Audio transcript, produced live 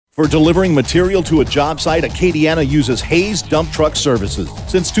For delivering material to a job site, Acadiana uses Hayes Dump Truck Services.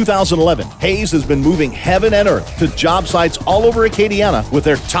 Since 2011, Hayes has been moving heaven and earth to job sites all over Acadiana with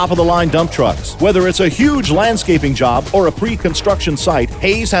their top-of-the-line dump trucks. Whether it's a huge landscaping job or a pre-construction site,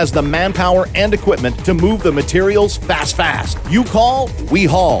 Hayes has the manpower and equipment to move the materials fast. You call, we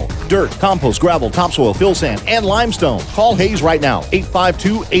haul. Dirt, compost, gravel, topsoil, fill sand, and limestone. Call Hayes right now,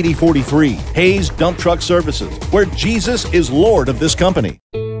 852-8043. Hayes Dump Truck Services, where Jesus is Lord of this company.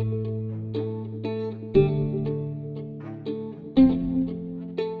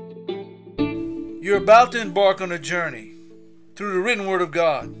 You're about to embark on a journey through the written word of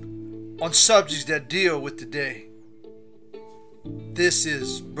God on subjects that deal with today. This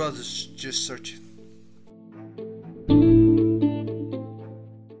is Brothers Just Searching.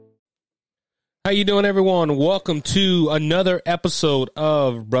 How you doing, everyone? Welcome to another episode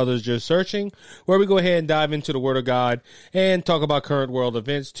of Brothers Just Searching, where we go ahead and dive into the Word of God and talk about current world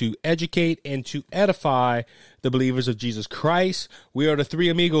events to educate and to edify the believers of Jesus Christ. We are the three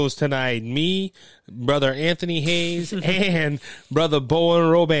amigos tonight. Me, Brother Anthony Hayes, and Brother Bowen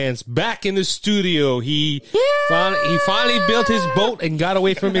Robans back in the studio. He finally built his boat and got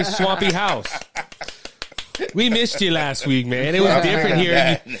away from his swampy house. We missed you last week, man. It was different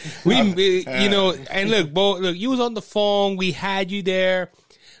here. And look, Bo, you was on the phone. We had you there,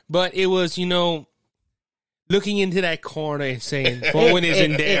 but it was, looking into that corner and saying Bowen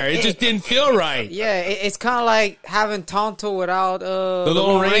isn't there. It just didn't feel right. Yeah, it's kind of like having Tonto without the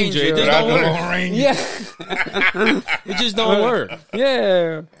Lone Ranger. It just don't work. Yeah, it just don't work.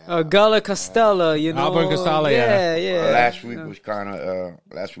 Yeah, Gullah Costella, Albert Costello. Yeah. Last week was kind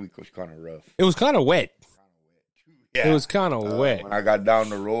of rough. It was kind of wet. Yeah. It was kind of wet. When I got down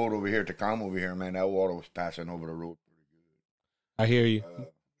the road over here to come over here, man, that water was passing over the road pretty good. I hear you.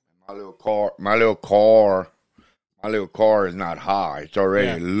 My little car is not high. It's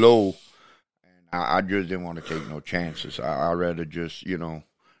already low. And I just didn't want to take no chances. I'd rather just,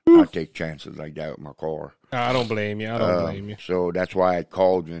 not take chances like that with my car. I don't blame you. So that's why I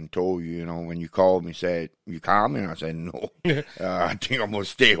called you and told you, when you called me, said, you coming? I said, no. I think I'm going to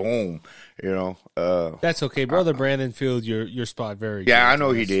stay home, That's okay. Brother Brandon filled your spot very good. Yeah, I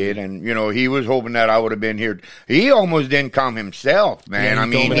know he did. And, he was hoping that I would have been here. He almost didn't come himself,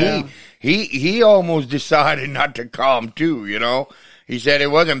 man. Yeah, he almost decided not to come too, He said it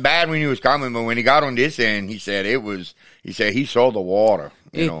wasn't bad when he was coming, but when he got on this end, he said he saw the water.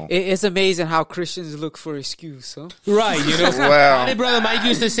 It's amazing how Christians look for excuse, huh? Right, Well, how did Brother Mike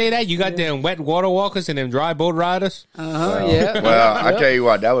used to say that? You got them wet water walkers and them dry boat riders? Yeah. Well, I tell you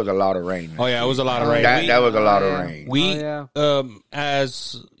what, that was a lot of rain. Oh, yeah, it was a lot of rain. That was a lot of rain.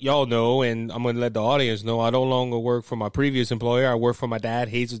 As y'all know, and I'm going to let the audience know, I no longer work for my previous employer. I work for my dad,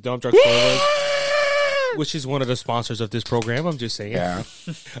 Hayes' Dump Truck Service, which is one of the sponsors of this program. I'm just saying. Yeah.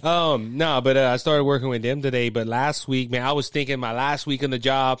 I started working with them today. But last week, man, I was thinking my last week on the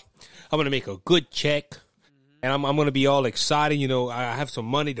job, I'm going to make a good check. And I'm going to be all excited. I have some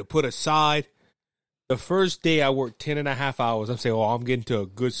money to put aside. The first day I worked 10 and a half hours. I'm saying, I'm getting to a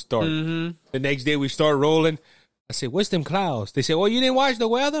good start. Mm-hmm. The next day we start rolling. I said, what's them clouds? They said, you didn't watch the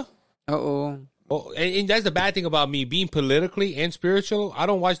weather? Uh-oh. Oh, and that's the bad thing about me being politically and spiritual. I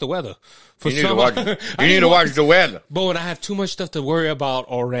don't watch the weather. You need to watch the weather. But when I have too much stuff to worry about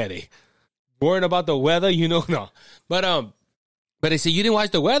already, worrying about the weather, no. But they say you didn't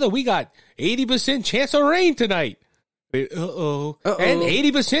watch the weather. We got 80% chance of rain tonight. And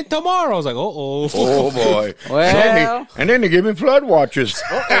 80% tomorrow. I was like, Oh boy. Well, and then they give me flood watches.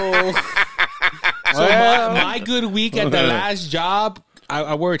 So my good week at the last job.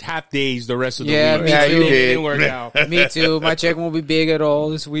 I worked half days the rest of the week. Yeah, you did. It didn't work out. Me too. My check won't be big at all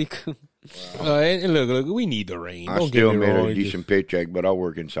this week. And look, we need the rain. I still made a decent paycheck, but I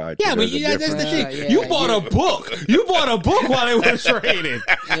work inside. Yeah, but that's the thing. You bought a book. You bought a book while it was raining.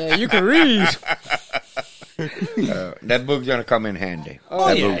 Yeah, you can read. That book's gonna come in handy.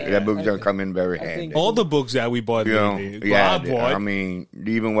 That book's gonna come in very handy. All the books that we bought, I bought. I mean,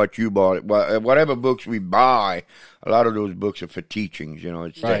 even what you bought, whatever books we buy, a lot of those books are for teachings.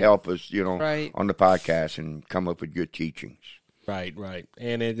 It's to help us, on the podcast and come up with good teachings. Right.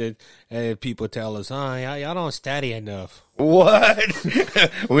 And people tell us, y'all don't study enough. What?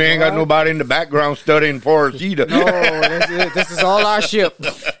 We ain't got nobody in the background studying for us either. No, this is all our ship.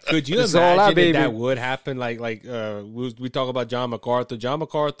 Could you imagine that would happen? Like we talk about John MacArthur. John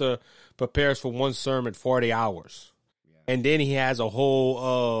MacArthur prepares for one sermon 40 hours. Yeah. And then he has a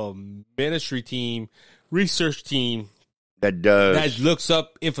whole ministry team, research team, that looks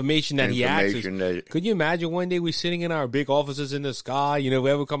up information that he accesses. Could you imagine one day we're sitting in our big offices in the sky, we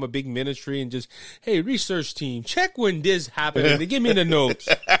ever become a big ministry and just, hey, research team, check when this happened and give me the notes.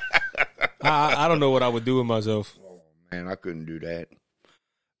 I don't know what I would do with myself. Oh, man, I couldn't do that.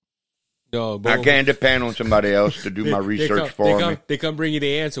 No, I can't depend on somebody else to do my research for me. They come bring you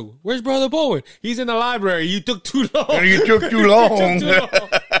the answer. Where's Brother Bowen? He's in the library. You took too long. You took too long.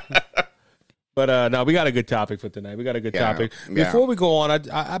 But no, we got a good topic for tonight. We got a good topic. Before we go on,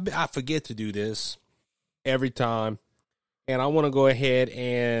 I forget to do this every time, and I want to go ahead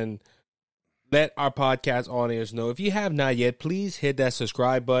and let our podcast audience know, if you have not yet, please hit that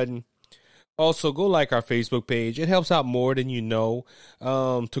subscribe button. Also, go like our Facebook page. It helps out more than you know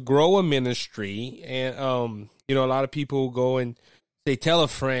to grow a ministry. And, a lot of people go and say, tell a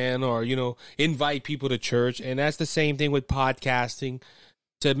friend or, invite people to church. And that's the same thing with podcasting.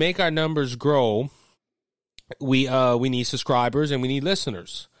 To make our numbers grow, we need subscribers and we need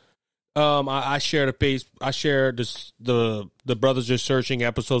listeners. I share the page. I share the Brothers Just Searching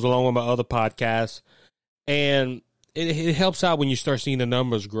episodes along with my other podcasts, and it helps out when you start seeing the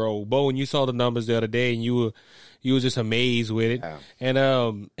numbers grow. Bo, when you saw the numbers the other day, and you were just amazed with it. Yeah.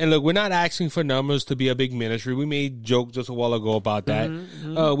 And look, we're not asking for numbers to be a big ministry. We made jokes just a while ago about that.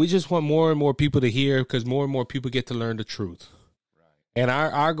 We just want more and more people to hear, because more and more people get to learn the truth. And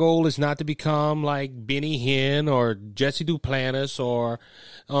our goal is not to become like Benny Hinn or Jesse Duplantis or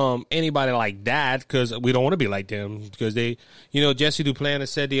anybody like that, because we don't want to be like them. Because Jesse Duplantis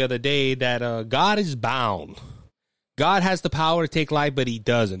said the other day that God is bound. God has the power to take life, but he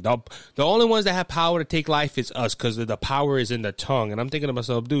doesn't. The only ones that have power to take life is us, because the power is in the tongue. And I'm thinking to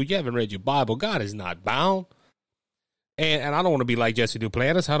myself, dude, you haven't read your Bible. God is not bound. And I don't want to be like Jesse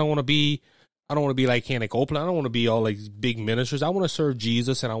Duplantis. I don't want to be like Kenneth Copeland. I don't want to be all like big ministers. I want to serve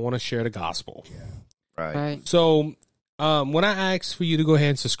Jesus, and I want to share the gospel. Yeah. Right. So when I ask for you to go ahead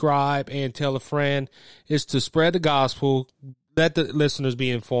and subscribe and tell a friend, is to spread the gospel, let the listeners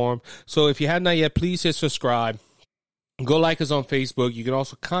be informed. So if you have not yet, please hit subscribe. Go like us on Facebook. You can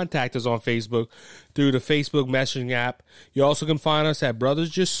also contact us on Facebook through the Facebook messaging app. You also can find us at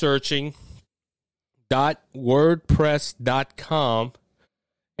brothersjustsearching.wordpress.com.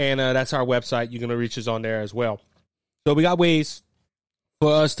 And that's our website. You're going to reach us on there as well. So we got ways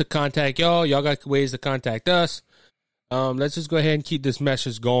for us to contact y'all. Y'all got ways to contact us. Let's just go ahead and keep this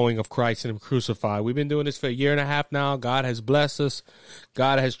message going of Christ and him crucified. We've been doing this for a year and a half now. God has blessed us.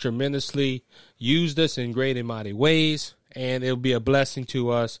 God has tremendously used us in great and mighty ways. And it'll be a blessing to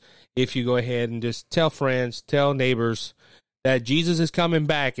us if you go ahead and just tell friends, tell neighbors that Jesus is coming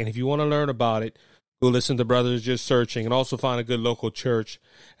back. And if you want to learn about it, go listen to Brothers Just Searching, and also find a good local church,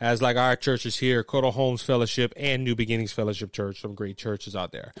 as like our churches here, Coto Homes Fellowship and New Beginnings Fellowship Church, some great churches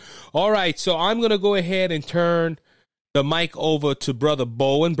out there. All right, so I'm going to go ahead and turn the mic over to Brother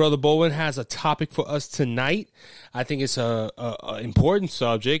Bowen. Brother Bowen has a topic for us tonight. I think it's a important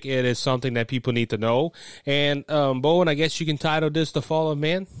subject. It is something that people need to know. And Bowen, I guess you can title this "The Fall of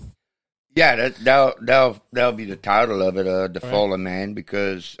Man." Yeah, that'll be the title of it, "The Fall of Man,"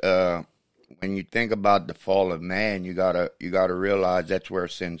 because when you think about the fall of man, you gotta realize that's where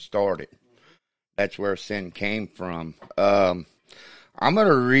sin started. That's where sin came from. I'm going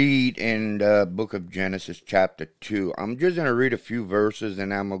to read in the book of Genesis chapter 2. I'm just going to read a few verses,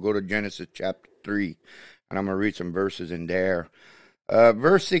 and I'm going to go to Genesis chapter 3, and I'm going to read some verses in there.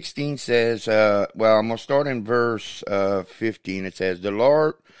 Verse 16 says, I'm going to start in verse 15. It says, The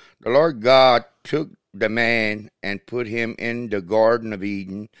Lord God took the man and put him in the Garden of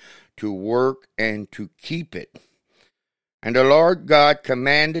Eden to work and to keep it. And the Lord God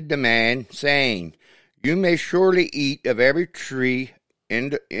commanded the man, saying, You may surely eat of every tree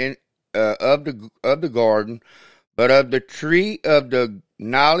of the garden, but of the tree of the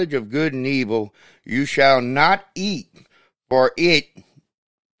knowledge of good and evil you shall not eat, for in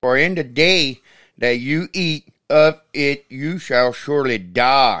the day that you eat of it you shall surely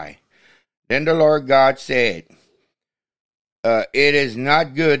die. Then the Lord God said, It is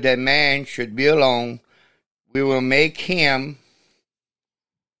not good that man should be alone. We will make him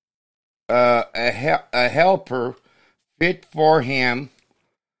a helper fit for him.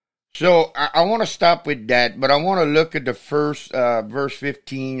 So I want to stop with that, but I want to look at the first verse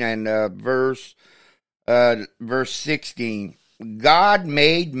 15 and verse 16. God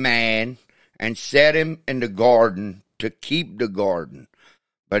made man and set him in the garden to keep the garden,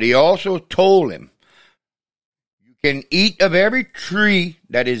 but he also told him, You can eat of every tree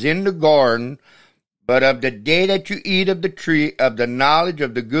that is in the garden, but of the day that you eat of the tree of the knowledge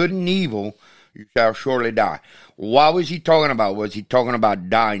of the good and evil, you shall surely die. What was he talking about? Was he talking about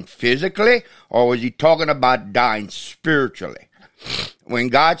dying physically, or was he talking about dying spiritually? When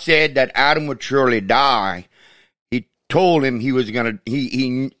God said that Adam would surely die, he told him he was gonna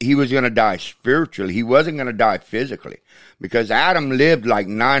he was gonna die spiritually. He wasn't gonna die physically, because Adam lived like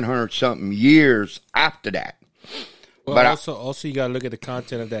 900 something years after that. Well, But also you got to look at the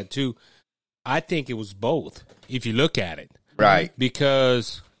content of that too. I think it was both, if you look at it. Right.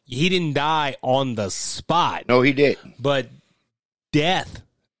 Because he didn't die on the spot. No, he didn't. But death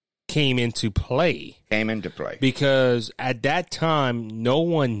came into play. Because at that time, no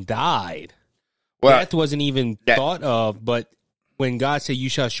one died. Well, Death wasn't even thought of, but when God said, "You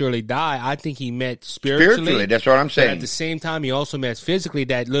shall surely die," I think he meant spiritually. That's what I'm saying. But at the same time, he also meant physically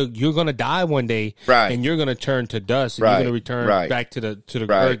that, look, you're going to die one day, right, and you're going to turn to dust, and you're going to return back to the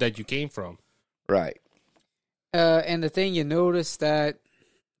earth that you came from. Right. And the thing you notice that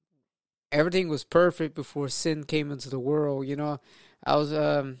everything was perfect before sin came into the world. You know, I was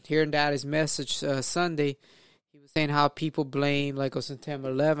hearing Daddy's message Sunday. He was saying how people blame, like on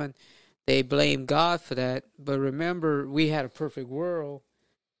September 11th, they blame God for that. But remember, we had a perfect world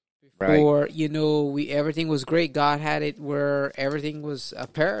before. Right. You know, everything was great. God had it where everything was a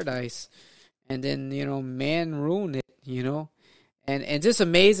paradise, and then man ruined it. And just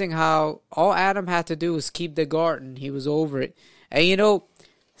amazing how all Adam had to do was keep the garden. He was over it. And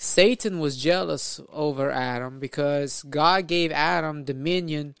Satan was jealous over Adam because God gave Adam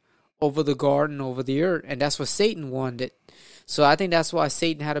dominion over the garden, over the earth. And that's what Satan wanted. So I think that's why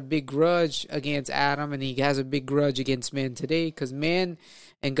Satan had a big grudge against Adam, and he has a big grudge against men today, because men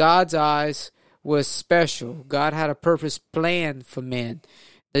in God's eyes was special. God had a purpose plan for men.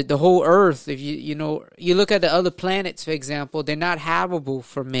 The whole earth, if you look at the other planets, for example, they're not habitable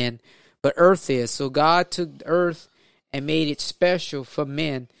for men, but Earth is. So God took Earth and made it special for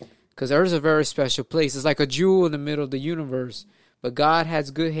men, because Earth is a very special place. It's like a jewel in the middle of the universe. But God had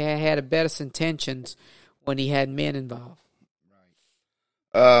the best intentions when he had men involved.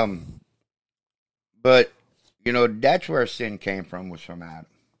 Right. But that's where sin came from, was from Adam.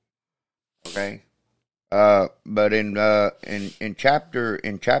 Okay. But in chapter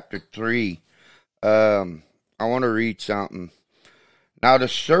 3, I want to read something. Now the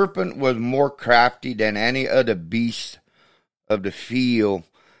serpent was more crafty than any other beast of the field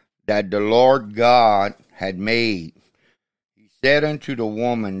that the Lord God had made. He said unto the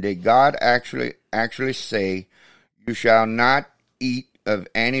woman, did God actually say, you shall not eat of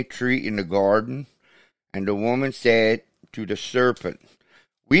any tree in the garden? And the woman said to the serpent,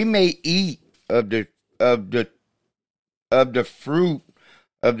 we may eat of the fruit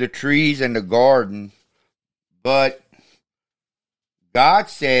of the trees in the garden, but God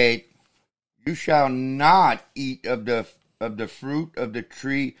said, you shall not eat of the fruit of the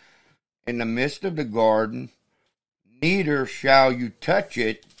tree in the midst of the garden, neither shall you touch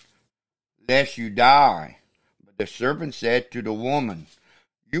it, lest you die. But the serpent said to the woman,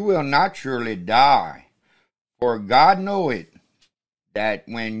 you will not surely die, for God knoweth that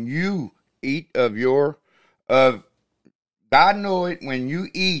when you eat God knoweth when you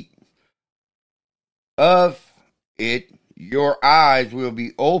eat of it, your eyes will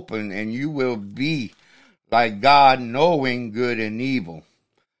be open, and you will be like God, knowing good and evil.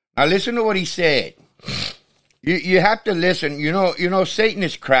 Now listen to what he said. You have to listen. Satan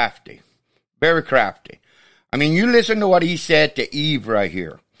is crafty, very crafty. I mean, you listen to what he said to Eve right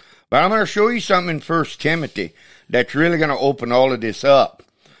here. But I'm going to show you something in 1 Timothy that's really going to open all of this up.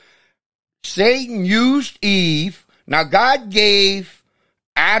 Satan used Eve. Now, God gave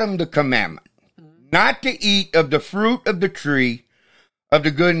Adam the commandment not to eat of the fruit of the tree of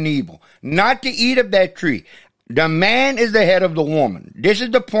the good and evil. Not to eat of that tree. The man is the head of the woman. This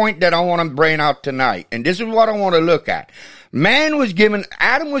is the point that I want to bring out tonight. And this is what I want to look at. Adam was given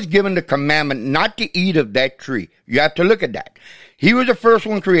the commandment not to eat of that tree. You have to look at that. He was the first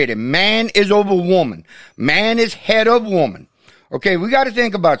one created. Man is over woman. Man is head of woman. Okay, we got to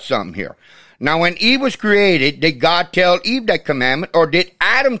think about something here. Now, when Eve was created, did God tell Eve that commandment, or did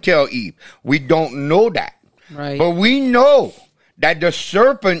Adam tell Eve? We don't know that. Right. But we know that the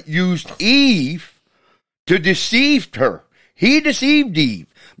serpent used Eve to deceive her. He deceived Eve.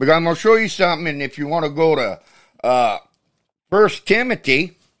 Because I'm going to show you something, and if you want to go to 1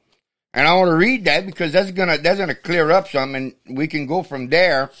 Timothy, and I want to read that because that's gonna clear up something, and we can go from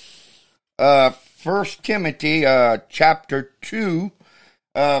there. 1 Timothy chapter 2,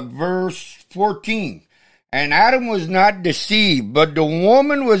 verse 14. And Adam was not deceived, but the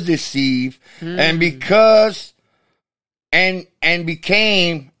woman was deceived, and became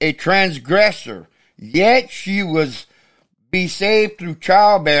a transgressor. Yet she was be saved through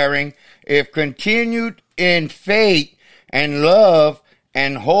childbearing, if continued in faith and love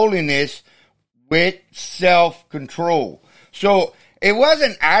and holiness with self-control. So it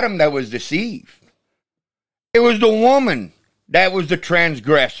wasn't Adam that was deceived. It was the woman that was the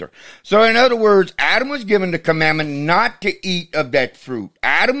transgressor. So in other words, Adam was given the commandment not to eat of that fruit.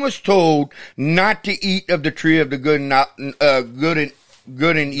 Adam was told not to eat of the tree of the good and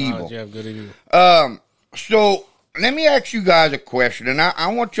evil. Yeah, good and evil. So let me ask you guys a question, and I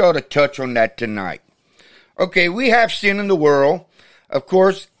want y'all to touch on that tonight. Okay, we have sin in the world. Of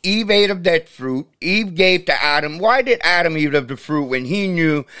course, Eve ate of that fruit. Eve gave to Adam. Why did Adam eat of the fruit when he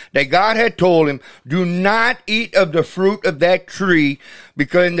knew that God had told him, do not eat of the fruit of that tree,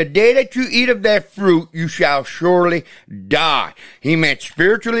 because in the day that you eat of that fruit, you shall surely die. He meant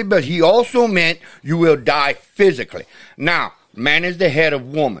spiritually, but he also meant you will die physically. Now, man is the head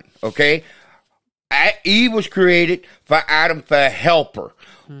of woman, okay? Eve was created for Adam for a helper.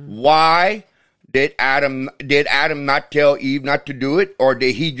 Why? Did Adam not tell Eve not to do it, or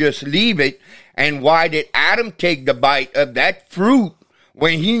did he just leave it? And why did Adam take the bite of that fruit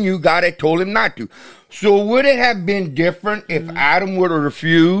when he knew God had told him not to? So would it have been different if Adam would have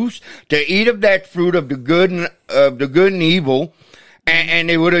refused to eat of that fruit of the good and evil,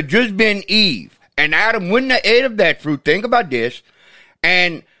 and it would have just been Eve, and Adam wouldn't have ate of that fruit? Think about this,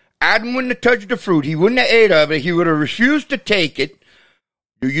 and Adam wouldn't have touched the fruit. He wouldn't have ate of it. He would have refused to take it.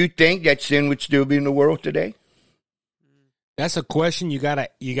 Do you think that sin would still be in the world today? That's a question you gotta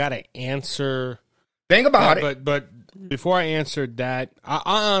answer. Think about it. But before I answer that, I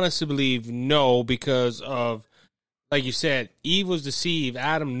honestly believe no, because of, like you said, Eve was deceived.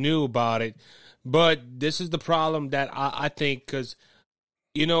 Adam knew about it. But this is the problem that I think, because,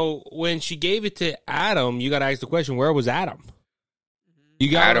 you know, when she gave it to Adam, you got to ask the question, where was Adam? You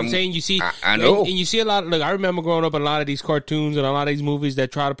got Adam, what I'm saying? You see, I know. And you see a lot. Look, I remember growing up in a lot of these cartoons and a lot of these movies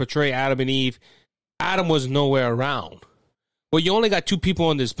that try to portray Adam and Eve. Adam was nowhere around. Well, you only got two people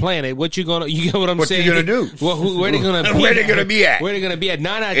on this planet. You get what I'm saying? What you gonna do? Well, where are they gonna be? Where they gonna be at? Where they gonna be at?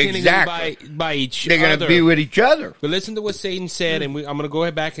 Nine out of 10 Exactly. by each They're other. gonna be with each other. But listen to what Satan said, and I'm gonna go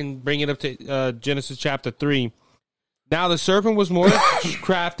ahead back and bring it up to Genesis chapter 3. Now the serpent was more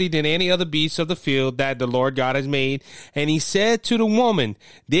crafty than any other beast of the field that the Lord God has made. And he said to the woman,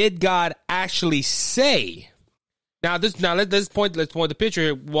 did God actually say? Let's point the picture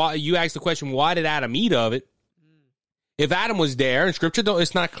here. Why, you asked the question, why did Adam eat of it? If Adam was there, and Scripture,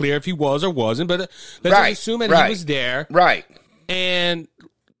 it's not clear if he was or wasn't, but let's just assume that he was there. Right. And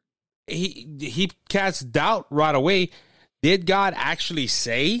he cast doubt right away. Did God actually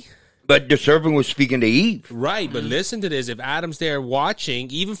say? But the serpent was speaking to Eve. Right, but listen to this. If Adam's there watching,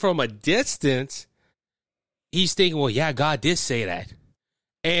 even from a distance, he's thinking, well, yeah, God did say that.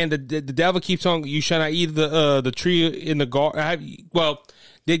 And the devil keeps on, you shall not eat the tree in the garden. Well,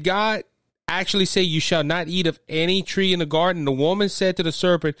 did God actually say you shall not eat of any tree in the garden? The woman said to the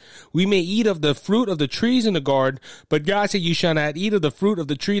serpent, we may eat of the fruit of the trees in the garden, but God said you shall not eat of the fruit of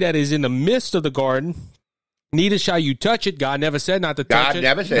the tree that is in the midst of the garden. Neither shall you touch it. God never said not to touch it. God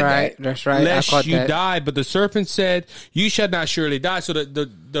never said that. That's right. Lest you die. But the serpent said, you shall not surely die. So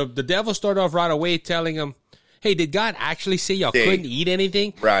the devil started off right away telling him, hey, did God actually say y'all couldn't eat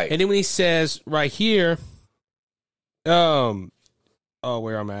anything? Right. And then when he says right here, where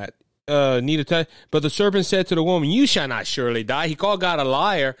I'm at, neither touch. But the serpent said to the woman, you shall not surely die. He called God a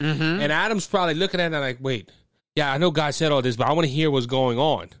liar. Mm-hmm. And Adam's probably looking at it like, wait, yeah, I know God said all this, but I want to hear what's going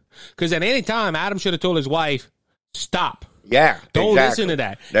on. Because at any time, Adam should have told his wife, stop. Yeah, Don't listen to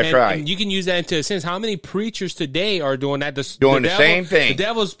that. That's right. And you can use that into a sense. How many preachers today are doing that? The same thing. The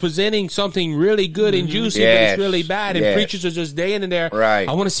devil's presenting something really good and juicy, but it's really bad. And preachers are just day in and there. Right.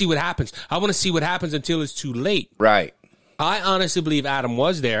 I want to see what happens. I want to see what happens until it's too late. Right. I honestly believe Adam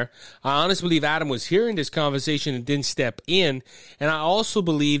was there. I honestly believe Adam was hearing this conversation and didn't step in. And I also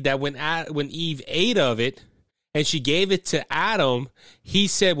believe that when Eve ate of it, and she gave it to Adam, he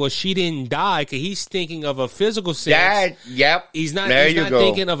said, well, she didn't die, because he's thinking of a physical sense. Yep. He's not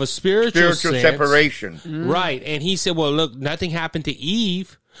thinking of a spiritual sense. Separation. Right. And he said, well, look, nothing happened to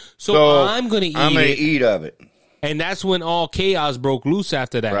Eve, so I'm going to eat it. I'm going to eat of it. And that's when all chaos broke loose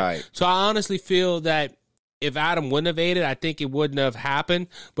after that. Right. So I honestly feel that if Adam wouldn't have ate it, I think it wouldn't have happened.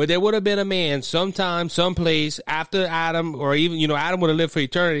 But there would have been a man sometime, someplace after Adam, or even, Adam would have lived for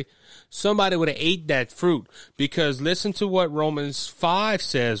eternity. Somebody would have ate that fruit, because listen to what Romans 5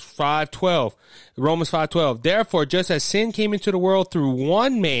 says, 5:12. Romans 5:12. Therefore, just as sin came into the world through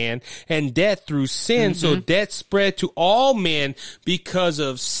one man, and death through sin, so death spread to all men because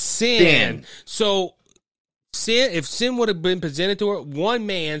of sin. So if sin would have been presented to her, one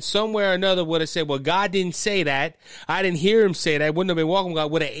man somewhere or another would have said, well, God didn't say that. I didn't hear him say that. Wouldn't have been welcome. God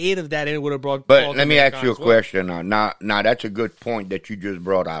would have ate of that, and it would have brought. But let me ask you a question now. Now, that's a good point that you just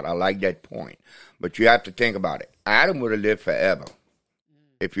brought out. I like that point. But you have to think about it. Adam would have lived forever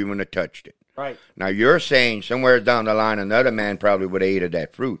if he wouldn't have touched it. Right. Now, you're saying somewhere down the line another man probably would have ate of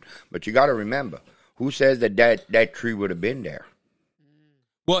that fruit. But you got to remember, who says that tree would have been there?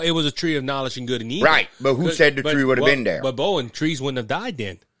 Well, it was a tree of knowledge and good and evil. Right, but who said the tree would have been there? But Bowen, trees wouldn't have died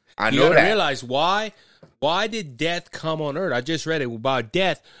then. I You know gotta that. realize why. Why did death come on earth? I just read it about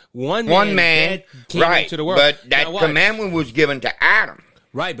death. One man, dead came right, into the world. but that Now, watch. commandment was given to Adam.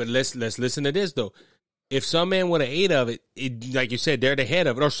 Right, but let's listen to this though. If some man would have ate of it, like you said, they're the head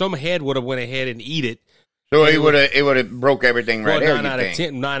of it, or some head would have went ahead and eat it. So it would have broke everything right there. 9 out of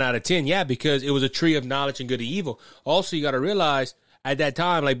 10, 9 out of 10, yeah, because it was a tree of knowledge and good and evil. Also, you got to realize at that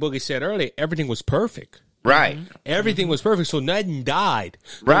time, like Boogie said earlier, everything was perfect. Right. Everything was perfect, so nothing died.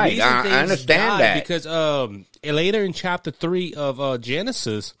 The Right, reason I things understand died that. because later in chapter 3 of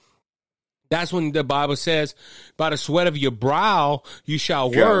Genesis, that's when the Bible says, "By the sweat of your brow you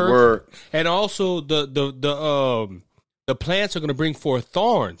shall work," and also the plants are going to bring forth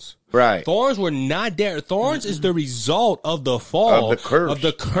thorns. Right. Thorns were not there. Thorns is the result of the fall Of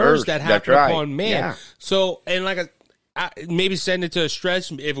the curse. that That's happened right. upon man. Yeah. So, and like maybe send it to a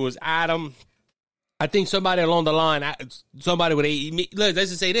stretch. If it was Adam, I think somebody along the line, somebody would. Let's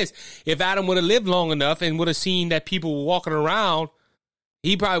just say this: if Adam would have lived long enough and would have seen that people were walking around,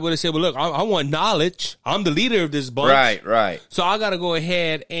 he probably would have said, "Well, look, I want knowledge. I'm the leader of this bunch. Right. So I got to go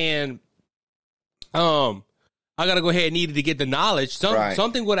ahead and needed to get the knowledge.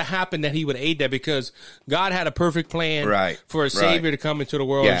 Something would have happened that he would have ate that because God had a perfect plan for a Savior to come into the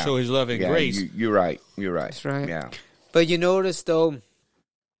world and show His love and grace. You're right. That's right. Yeah. But you notice though,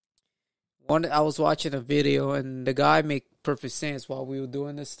 I was watching a video and the guy made perfect sense while we were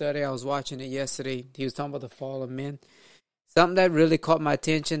doing this study. I was watching it yesterday. He was talking about the fall of men. Something that really caught my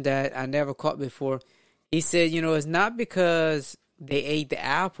attention that I never caught before. He said, it's not because they ate the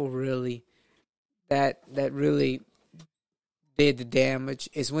apple really that really did the damage.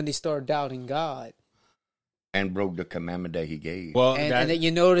 It's when they started doubting God. And broke the commandment that He gave. Well, and then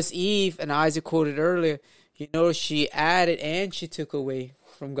you notice Eve, and Isaac quoted earlier, she added and she took away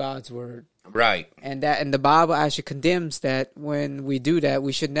from God's word. Right. And the Bible actually condemns that when we do that,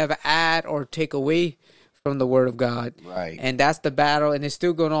 we should never add or take away from the word of God. Right. And that's the battle, and it's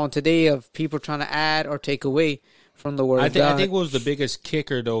still going on today of people trying to add or take away from the word of God. I think what was the biggest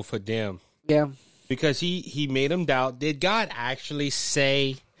kicker though for them. Yeah. Because he made them doubt. Did God actually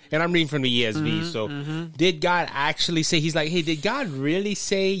say? And I'm reading from the ESV. Did God actually say? He's like, hey, did God really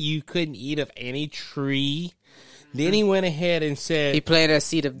say you couldn't eat of any tree? Then he went ahead and said he planted a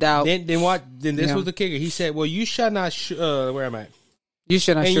seed of doubt. Then what? Then this was the kicker. He said, "Well, you shall not." Where am I? You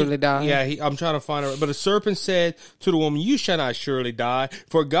shall not surely die. Yeah, I'm trying to find it. But the serpent said to the woman, "You shall not surely die,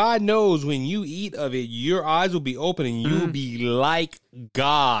 for God knows when you eat of it, your eyes will be open and you will be like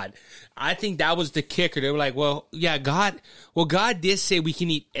God." I think that was the kicker. They were like, "Well, yeah, God did say we can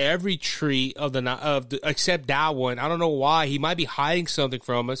eat every tree of the except that one. I don't know why. He might be hiding something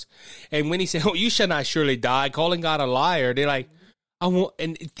from us." And when he said, "Oh, you shall not surely die," calling God a liar, they're like,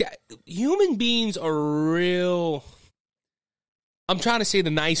 human beings are real. I'm trying to say the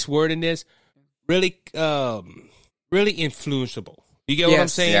nice word in this. Really, really influenceable. You get what I'm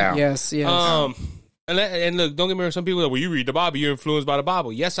saying? Yeah. Yes. And look, don't get me wrong. Some people are like, well, you read the Bible, you're influenced by the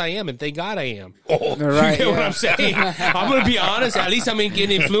Bible. Yes, I am, and thank God I am. Right, You get what I'm saying? I'm going to be honest. At least I'm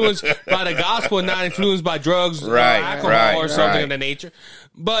getting influenced by the gospel and not influenced by drugs or alcohol or something of that nature.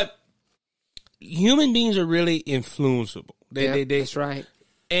 But human beings are really influenceable. That's right.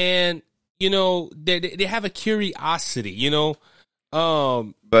 And, they have a curiosity,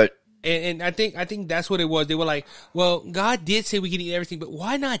 But And I think that's what it was. They were like, well, God did say we could eat everything, but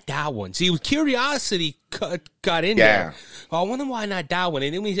why not that one? See, curiosity got in there. I wonder why not that one.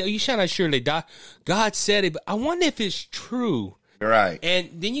 And then we said, you shall not surely die. God said it, but I wonder if it's true. Right. And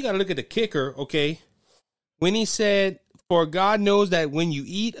then you got to look at the kicker, okay? When he said, for God knows that when you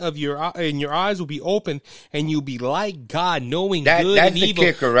eat of your eyes will be open and you'll be like God, knowing good and evil. That's the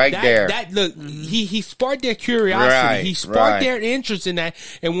kicker right there. Look, he sparked their curiosity. Right, he sparked right. their interest in that.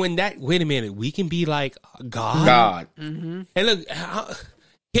 And when wait a minute, we can be like God? God. And look,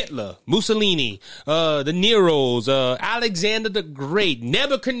 Hitler, Mussolini, the Neros, Alexander the Great,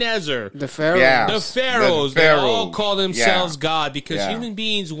 Nebuchadnezzar, The Pharaohs. Yeah. the Pharaohs, they all call themselves God because human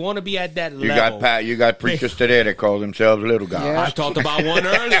beings want to be at that level. You got preachers today that call themselves little gods. Yeah. I talked about one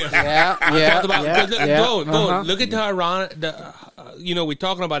earlier. I talked about look at the ironic. We're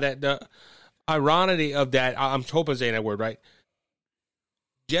talking about that. The ironicity of that. I'm hoping I'm saying that word right.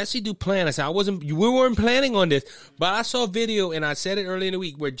 Jesse Duplantis. We weren't planning on this, but I saw a video and I said it earlier in the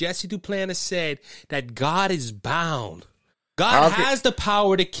week where Jesse Duplantis said that God is bound. God has the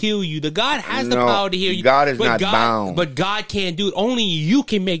power to kill you. God has the power to heal you. God is not bound. But God can't do it. Only you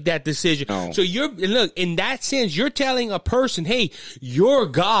can make that decision. No. So look, in that sense, you're telling a person, hey, you're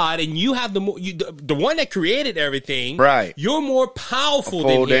God and you have the one that created everything. Right. You're more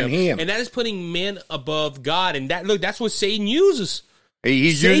powerful than him. And that is putting men above God. And that's what Satan uses.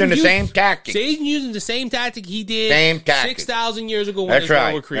 He's using the same tactic. Satan using the same tactic he did 6,000 years ago when That's Israel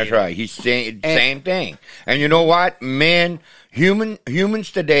right. were created. That's right. He's saying same thing. And you know what?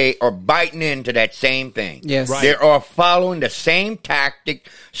 Humans today are biting into that same thing. Yes. Right. They are following the same tactic.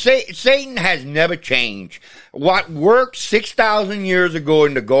 Satan has never changed. What worked 6,000 years ago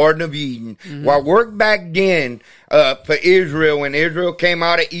in the Garden of Eden, what worked back then for Israel when Israel came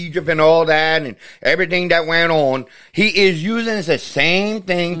out of Egypt and all that and everything that went on, he is using the same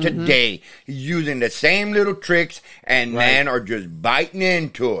thing today. He's using the same little tricks, and men are just biting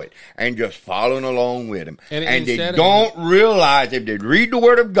into it and just following along with him. And they don't realize, if they read the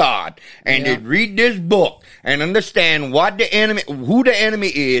Word of God and they read this book and understand what who the enemy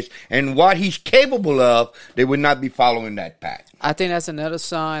is and what he's capable of, they would not be following that path. I think that's another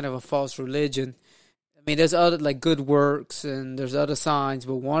sign of a false religion. I mean, there's other, like, good works and there's other signs,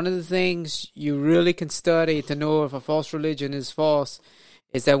 but one of the things you really can study to know if a false religion is false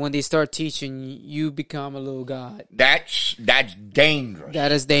is that when they start teaching, you become a little god. That's dangerous.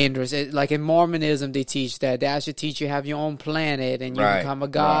 That is dangerous. Like in Mormonism, they teach that. They actually teach you have your own planet and you become a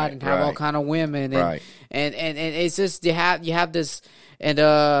god and have all kind of women. And it's just you have this, and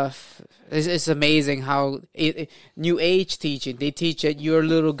it's amazing how New Age teaching, they teach that you're a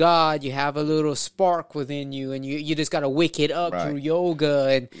little god, you have a little spark within you, and you just got to wake it up through yoga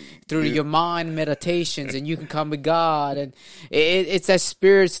and through your mind meditations, and you can come to God. And it's that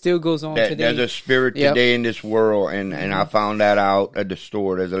spirit still goes on today. There's a spirit today in this world, and I found that out at the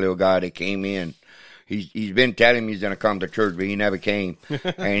store. There's a little guy that came in. He's been telling me he's going to come to church, but he never came.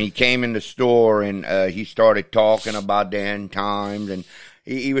 And he came in the store, and he started talking about the end times, and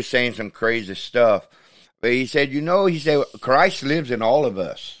he was saying some crazy stuff. But he said, Christ lives in all of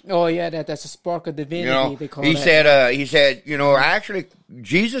us. Oh, yeah, that's a spark of divinity, they call he that. He said, actually,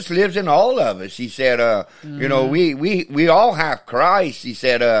 Jesus lives in all of us. He said, we all have Christ. He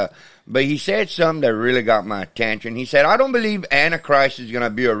said, but he said something that really got my attention. He said, I don't believe Antichrist is going to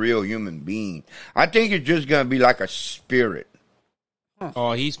be a real human being. I think it's just going to be like a spirit.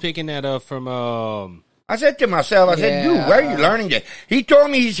 Oh, he's picking that up from... I said to myself, said, dude, where are you learning this? He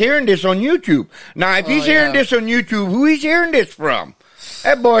told me he's hearing this on YouTube. Now, if he's hearing this on YouTube, who he's hearing this from?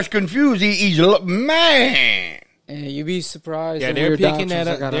 That boy's confused. Man. Yeah, you'd be surprised. Yeah, they're picking that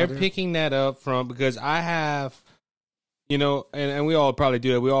up. They're picking that up from, because I have, and we all probably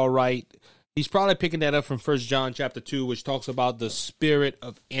do it. We all write. He's probably picking that up from 1 John chapter 2, which talks about the spirit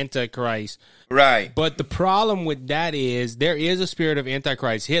of Antichrist. Right. But the problem with that is there is a spirit of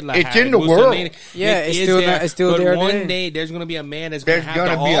Antichrist. Hitler it's in the world. It's still there. But one day there's going to be a man that's going to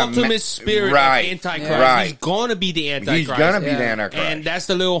have the ultimate spirit of Antichrist. Right. He's going to be the Antichrist. He's going to be the Antichrist. And that's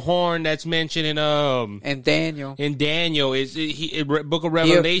the little horn that's mentioned in Daniel. In Daniel, Book of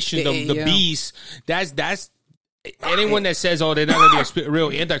Revelation, the beast. That's anyone that says, they're not going to be a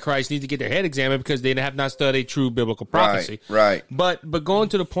real Antichrist needs to get their head examined because they have not studied true biblical prophecy. Right. But going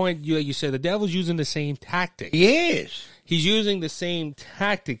to the point, you said, the devil's using the same tactics. He is. He's using the same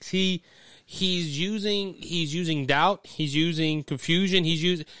tactics. He's using doubt. He's using confusion.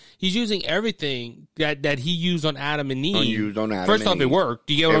 He's using everything that he used on Adam and Eve. First off, it worked.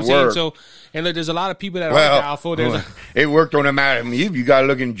 Do you get what I'm saying? So, and look, there's a lot of people that are doubtful. It worked on Adam and Eve. You got to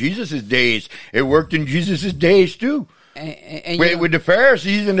look in Jesus' days. It worked in Jesus' days too. And with the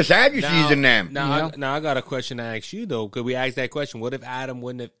Pharisees and the Sadducees and them. Now I got a question to ask you though. Could we ask that question? What if Adam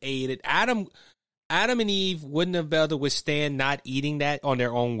wouldn't have ate it? Adam and Eve wouldn't have been able to withstand not eating that on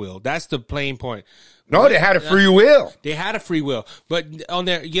their own will. That's the plain point. No, they had a free will. They had a free will, but on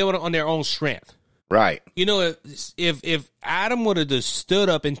their own strength. Right. If Adam would have just stood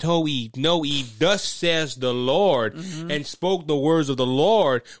up and told Eve, "No, Eve, thus says the Lord," and spoke the words of the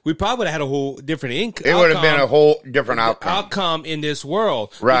Lord, we probably would have had a whole different outcome. It would have been a whole different outcome in this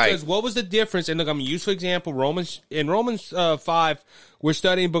world. Right. Because what was the difference? And look, I'm going to use, for example, Romans 5. We're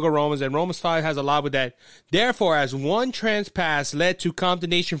studying Book of Romans, and Romans 5 has a lot with that. Therefore, as one trespass led to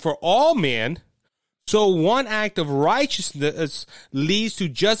condemnation for all men, so one act of righteousness leads to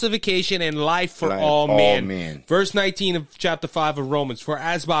justification and life for all men. Verse 19 of chapter 5 of Romans. For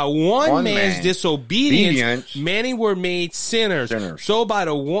as by one man's disobedience, many were made sinners. So by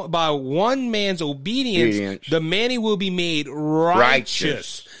one man's obedience, the many will be made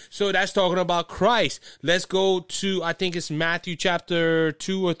righteous. So that's talking about Christ. Let's go to, I think it's Matthew chapter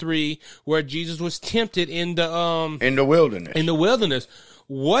 2 or 3, where Jesus was tempted in the wilderness. In the wilderness.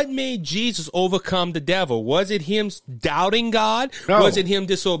 What made Jesus overcome the devil? Was it him doubting God? No. Was it him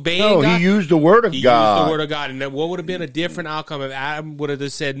disobeying No, God? he used the word of He God. used the word of God. And then what would have been a different outcome if Adam would have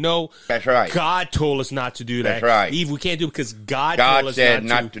just said, no, That's right. God told us not to do that. That's right. Eve, we can't do it because God God told us said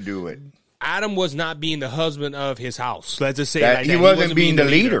not not to do it. Adam was not being the husband of his house. Let's just say it like that. He wasn't being the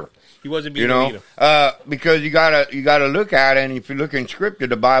leader. He wasn't being the leader. Because you gotta look at it, and if you look in Scripture,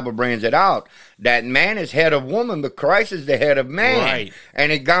 the Bible brings it out that man is head of woman, but Christ is the head of man, Right.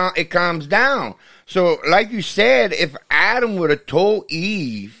 and it comes down. So, like you said, if Adam would have told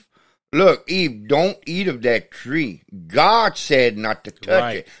Eve, "Look, Eve, don't eat of that tree. God said not to touch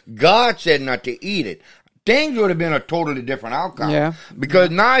Right. it. God said not to eat it." Things would have been a totally different outcome. Yeah.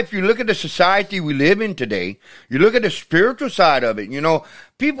 Because now if you look at the society we live in today, you look at the spiritual side of it,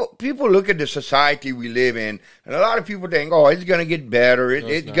 people look at the society we live in, and a lot of people think, oh, it's going to get better.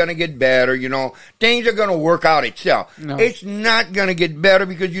 It's going to get better. Things are going to work out itself. No. It's not going to get better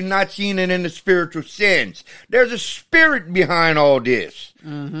because you're not seeing it in the spiritual sense. There's a spirit behind all this.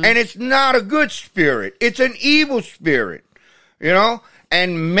 And it's not a good spirit. It's an evil spirit,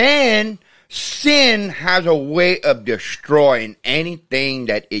 and man... Sin has a way of destroying anything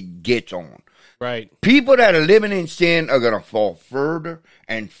that it gets on. Right. People that are living in sin are going to fall further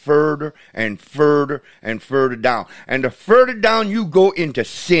and further and further and further down. And the further down you go into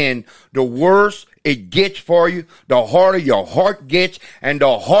sin, the worse it gets for you, the harder your heart gets, and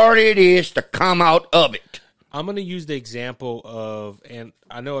the harder it is to come out of it. I'm going to use the example of, and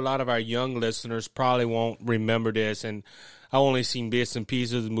I know a lot of our young listeners probably won't remember this, and I only seen bits and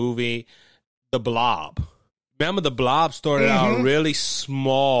pieces of the movie, The Blob. Remember, The Blob started out really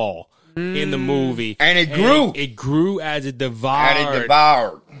small in the movie. And it grew. It grew as it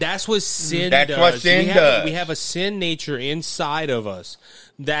devoured. That's what sin does. That's what sin does. We have a sin nature inside of us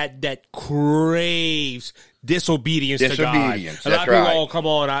that craves disobedience to God. A lot of people, oh, come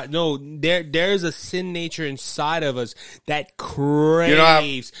on. No, there's a sin nature inside of us that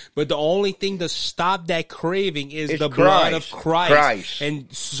craves. But the only thing to stop that craving is the blood of Christ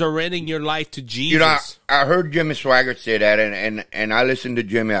and surrendering your life to Jesus. I heard Jimmy Swaggart say that, and I listen to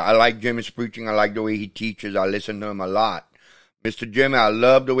Jimmy. I like Jimmy's preaching. I like the way he teaches. I listen to him a lot. Mr. Jimmy, I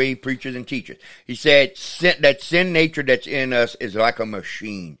love the way he preaches and teaches. He said that sin nature that's in us is like a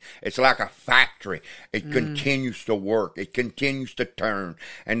machine. It's like a factory. It continues to work. It continues to turn.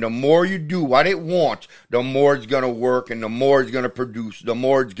 And the more you do what it wants, the more it's going to work, and the more it's going to produce, the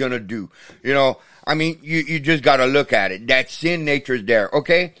more it's going to do. You just got to look at it. That sin nature is there,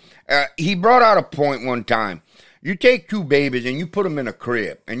 okay? He brought out a point one time. You take two babies and you put them in a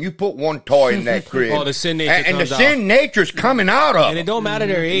crib, and you put one toy in that crib. Oh, the sin nature and the sin nature's coming out of and it don't matter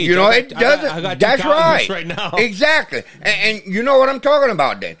their age. It doesn't. I got that's right. right now. Exactly. And you know what I'm talking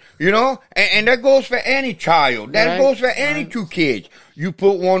about then. And that goes for any child. That goes for any two kids. You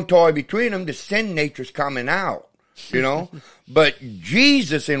put one toy between them, the sin nature's coming out. But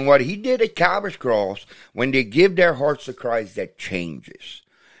Jesus and what he did at Calvary's cross, when they give their hearts to Christ, that changes.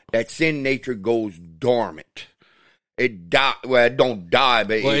 That sin nature goes dormant. It don't die,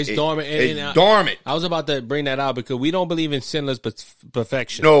 but it's dormant. It's dormant. I was about to bring that out because we don't believe in sinless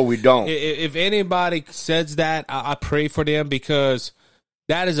perfection. No, we don't. If anybody says that, I pray for them, because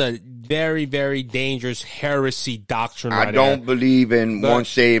that is a very, very dangerous heresy doctrine. I don't believe in once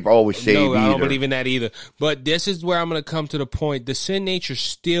saved, always saved. No, I don't either. believe in that either. But this is where I'm going to come to the point. The sin nature's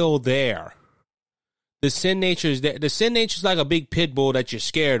still there. The sin nature is there. The sin nature is like a big pit bull that you're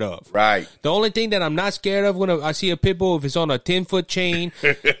scared of. Right. The only thing that I'm not scared of when I see a pit bull, if it's on a 10-foot chain,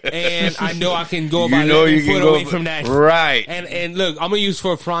 and I know I can go about 11 foot away from that. Right. And look, I'm gonna use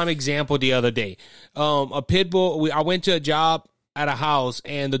for a prime example the other day. A pit bull. I went to a job at a house,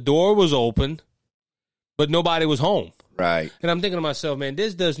 and the door was open, but nobody was home. Right. And I'm thinking to myself, man,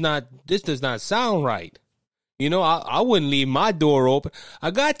 this does not sound right. I wouldn't leave my door open.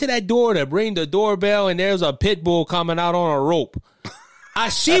 I got to that door to ring the doorbell, and there's a pit bull coming out on a rope. I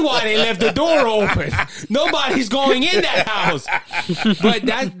see why they left the door open. Nobody's going in that house.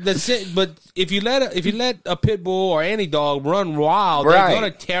 But if you let a pit bull or any dog run wild, they're gonna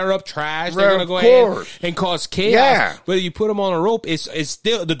tear up trash. They're gonna go ahead and cause chaos. Yeah. But if you put them on a rope, it's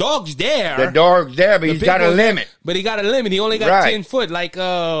still the dog's there. The dog's there, but he's got a limit. But he got a limit. He only got 10 foot, like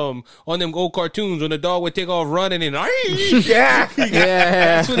on them old cartoons when the dog would take off running and that's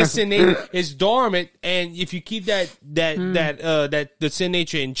what it's in. It's dormant, and if you keep that the sin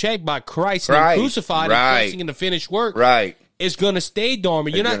nature in check by Christ and crucified and placing in the finished work, it's going to stay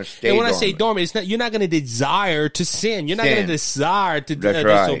dormant. You're not, and when I say dormant, it's not. You're not going to desire to sin. You're not going to desire to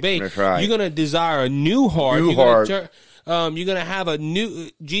disobey. That's right. You're going to desire a new heart. You're going to have a new.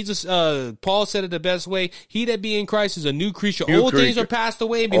 Jesus. Paul said it the best way. He that be in Christ is a new creature. Old things are passed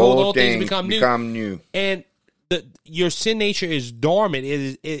away, and behold, all things become new. And your sin nature is dormant.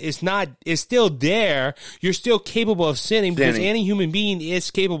 It's not. It's still there. You're still capable of sinning because any human being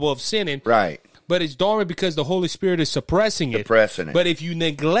is capable of sinning. Right. But it's dormant because the Holy Spirit is suppressing it. But if you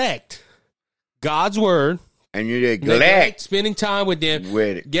neglect God's word and you neglect spending time with them,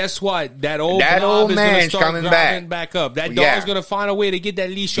 guess what? That old man's coming back up. That dog's going to find a way to get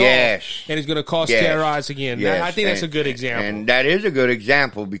that leash off, and it's going to cause terrorize again. Yes. I think that's a good example. And that is a good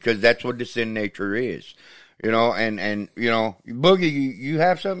example because that's what the sin nature is. You know, and you know, Boogie, you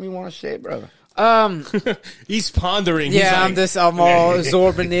have something you want to say, brother? He's pondering. Yeah, I'm all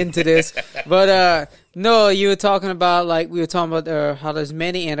absorbing into this. But no, you were talking about we were talking about how there's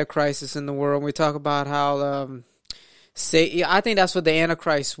many antichrists in the world. We talk about how I think that's what the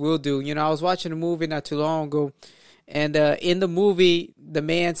Antichrist will do. You know, I was watching a movie not too long ago, and in the movie, the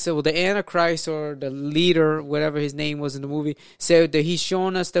man said, well, the Antichrist or the leader, whatever his name was in the movie, said that he's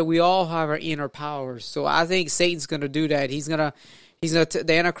showing us that we all have our inner powers. So I think Satan's going to do that. The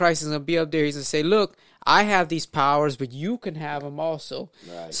Antichrist is going to be up there. He's going to say, look, I have these powers, but you can have them also.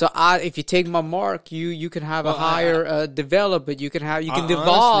 Right. So if you take my mark, you can have a higher development. You can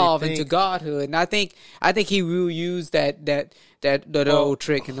devolve into godhood. And I think he will use that old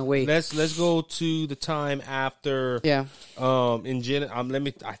trick in a way. Let's go to the time after. Yeah.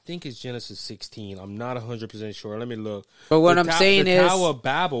 I think it's Genesis 16. I'm not 100% sure. Let me look. But what I'm saying is, the Tower of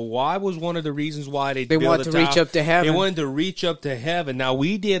Babel. Why was one of the reasons why they wanted to reach up to heaven? They wanted to reach up to heaven. Now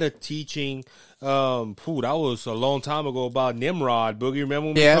we did a teaching. That was a long time ago about Nimrod. Boogie, remember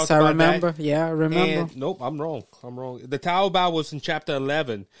when we talked about remember. That? Yeah, I remember. And, nope, I'm wrong. The Tower of Babel was in chapter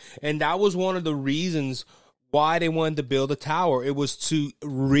 11, and that was one of the reasons why they wanted to build a tower. It was to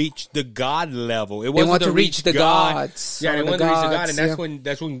reach the God level. It wasn't to reach the gods. Yeah, they wanted to reach the God, and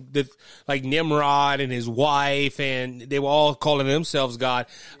that's when like Nimrod and his wife, and they were all calling themselves God.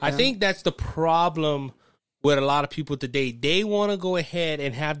 Yeah. I think that's the problem with a lot of people today. They want to go ahead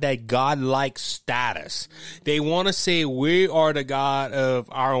and have that God-like status. They want to say we are the God of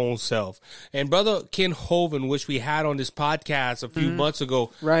our own self. And Brother Ken Hovind, which we had on this podcast a few months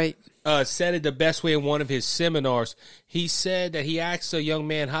ago, right, said it the best way in one of his seminars. He said that he asked a young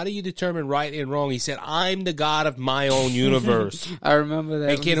man, how do you determine right and wrong? He said, I'm the God of my own universe. I remember that.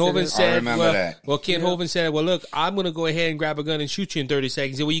 And Ken Hovind said, Ken Hovind said, well, look, I'm going to go ahead and grab a gun and shoot you in 30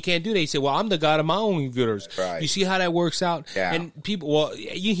 seconds. He said, well, you can't do that. He said, well, I'm the God of my own universe. Right. You see how that works out? Yeah. And people,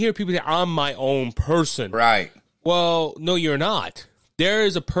 you hear people say, I'm my own person. Right. Well, no, you're not. There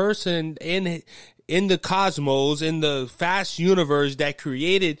is a person in the cosmos, in the vast universe that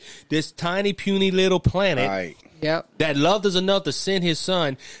created this tiny, puny little planet. Right. Yep. That loved us enough to send his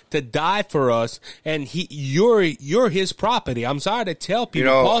son to die for us, and you're his property. I'm sorry to tell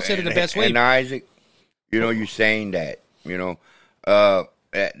people. Paul said it the best way. And Isaac, you're saying that,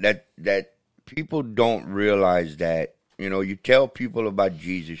 that people don't realize that, you tell people about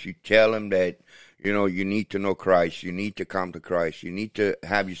Jesus, you tell them that, you need to know Christ, you need to come to Christ, you need to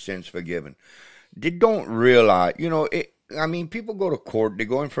have your sins forgiven. They don't realize, people go to court, they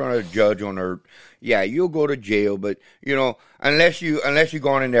go in front of a judge on earth. Yeah, you'll go to jail, but, unless you're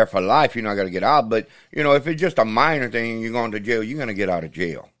going in there for life, you're not going to get out. But, if it's just a minor thing and you're going to jail, you're going to get out of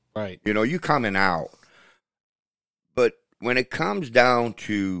jail. Right. You're coming out. But when it comes down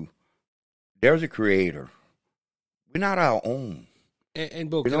to there's a creator, we're not our own. And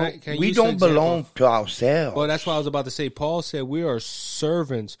Bill, we don't belong to ourselves. Well, that's what I was about to say. Paul said we are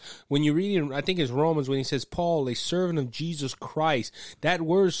servants. When you read it, I think it's Romans when he says, Paul, a servant of Jesus Christ. That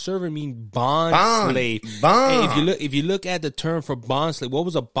word servant means bond slave. Bond. If you look at the term for bond slave, what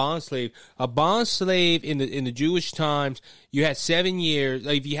was a bond slave? A bond slave in the Jewish times, you had 7 years.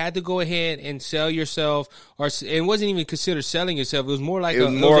 If you had to go ahead and sell yourself, it wasn't even considered selling yourself. It was more like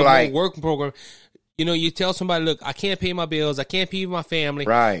a work program. You tell somebody, look, I can't pay my bills. I can't feed my family.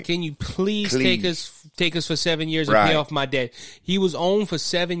 Right. Can you please take us for 7 years and pay off my debt? He was owned for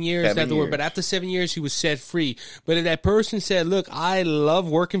 7 years afterward, but after 7 years, he was set free. But if that person said, look, I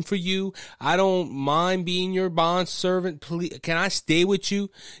love working for you. I don't mind being your bond servant. Please, can I stay with you?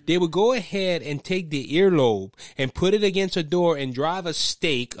 They would go ahead and take the earlobe and put it against a door and drive a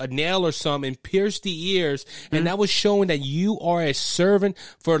stake, a nail or something, and pierce the ears. And that was showing that you are a servant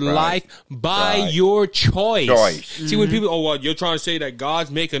for life by your your choice. See, when Mm-hmm. people, oh, well, you're trying to say that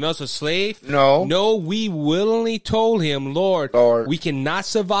God's making us a slave? No. No, we willingly told him, Lord, we cannot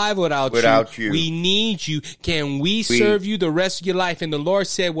survive without you. We need you. Can we serve you the rest of your life? And the Lord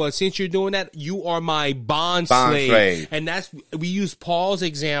said, well, since you're doing that, you are my bond slave. And we use Paul's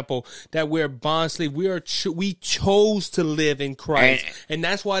example that we're bond slave. We chose to live in Christ. And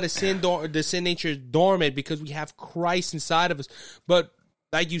that's why the sin nature is dormant, because we have Christ inside of us. But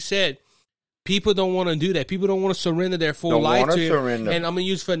like you said, people don't want to do that. People don't want to surrender their full life to him. And I'm going to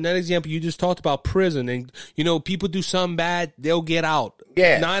use for another example. You just talked about prison. And, people do something bad, they'll get out.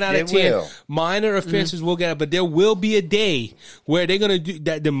 Yeah, 9 out of 10 minor offenses will get out. But there will be a day where they're going to do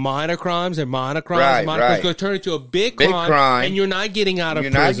that. The minor crimes and minor crimes going to turn into a big crime. And you're not getting out of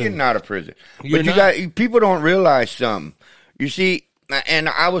prison. You're not getting out of prison. But people don't realize something. You see, and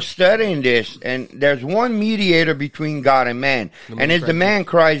I was studying this, and there's one mediator between God and man, and it's the man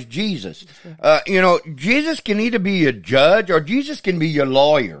Christ Jesus. Jesus can either be your judge or Jesus can be your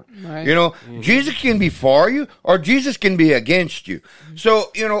lawyer. Right. Jesus can be for you or Jesus can be against you. So,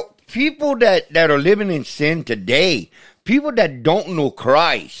 people that are living in sin today, people that don't know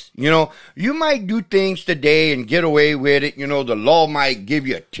Christ, you might do things today and get away with it. The law might give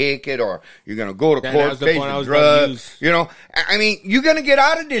you a ticket, or you're going to go to court facing drugs. I mean, you're going to get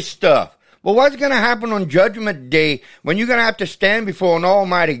out of this stuff. But what's going to happen on Judgment Day when you're going to have to stand before an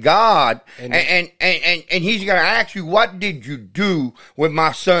Almighty God and He's going to ask you, what did you do with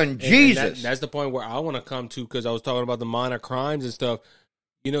my son Jesus? That's the point where I want to come to, because I was talking about the minor crimes and stuff.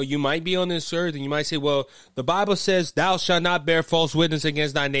 You might be on this earth and you might say, well, the Bible says, thou shalt not bear false witness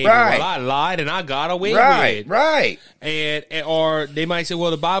against thy neighbor. Right. Well, I lied and I got away with it. Right. Or they might say,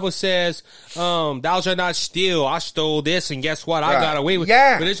 well, the Bible says, thou shalt not steal. I stole this, and guess what? I got away with it.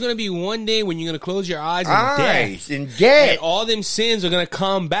 Yeah. But there's going to be one day when you're going to close your eyes in death. And all them sins are going to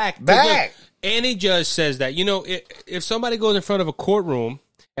come back. Look, any judge says that. If somebody goes in front of a courtroom,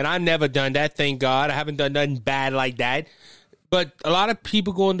 and I've never done that, thank God. I haven't done nothing bad like that. But a lot of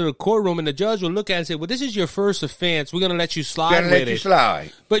people go into the courtroom and the judge will look at it and say, well, this is your first offense. We're going to let you slide with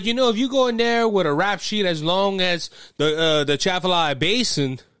it. But, if you go in there with a rap sheet as long as the Chaffalaya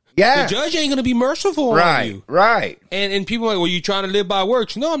Basin, the judge ain't going to be merciful on you. Right. And people are like, well, you trying to live by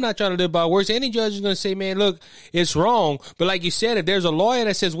works? No, I'm not trying to live by works. Any judge is going to say, man, look, it's wrong. But like you said, if there's a lawyer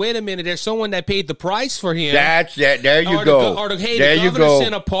that says, wait a minute, there's someone that paid the price for him. That's that. There you go. The governor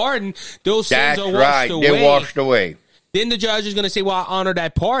sent a pardon. Those sins are washed away. They're washed away. Then the judge is going to say, well, I honor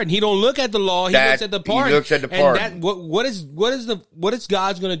that pardon. He don't look at the law. He looks at the pardon. He looks at the pardon. And what is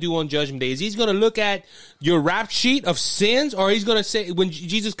God's going to do on Judgment Day? Is He's going to look at your rap sheet of sins, or He's going to say, when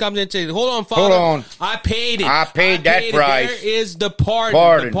Jesus comes in and says, hold on, Father. Hold on. I paid it. I paid that price. There is the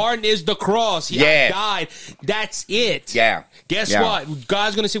pardon. The pardon is the cross. I died. That's it. Yeah. Guess what?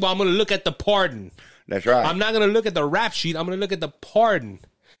 God's going to say, well, I'm going to look at the pardon. That's right. I'm not going to look at the rap sheet. I'm going to look at the pardon.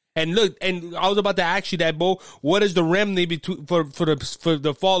 And look, and I was about to ask you that, Bo. What is the remedy for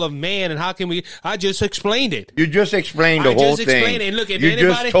the fall of man, and how can we? I just explained it. You just explained the whole thing. I just explained it. And look, if you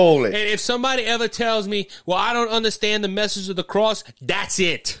just told it. And if somebody ever tells me, well, I don't understand the message of the cross, that's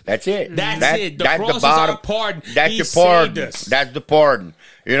it. That's it. That's it. The cross is our pardon. That's your pardon. That's the pardon.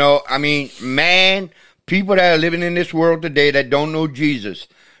 Man, people that are living in this world today that don't know Jesus.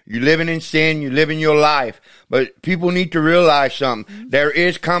 You're living in sin. You're living your life. But people need to realize something. There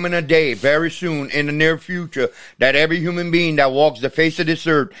is coming a day very soon in the near future that every human being that walks the face of this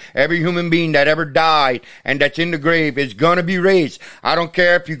earth, every human being that ever died and that's in the grave is going to be raised. I don't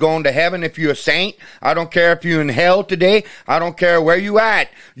care if you're going to heaven, if you're a saint. I don't care if you're in hell today. I don't care where you at.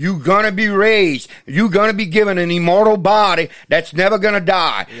 You're going to be raised. You're going to be given an immortal body that's never going to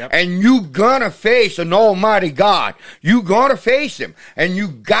die. Yep. And you're going to face an almighty God. You're going to face Him. And you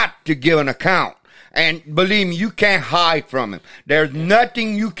got to give an account. And believe me, you can't hide from Him. There's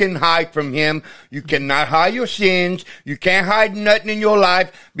nothing you can hide from Him. You cannot hide your sins. You can't hide nothing in your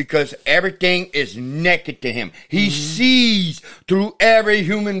life because everything is naked to Him. He sees through every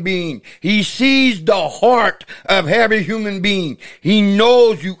human being. He sees the heart of every human being. He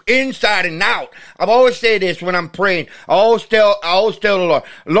knows you inside and out. I've always said this when I'm praying. I always tell the Lord,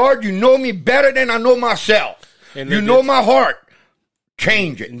 Lord, you know me better than I know myself. And you know my heart.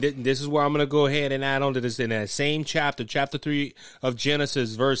 Change it. And this is where I'm going to go ahead and add on to this in that same chapter 3 of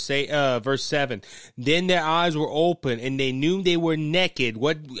Genesis, verse 7. Then their eyes were open and they knew they were naked.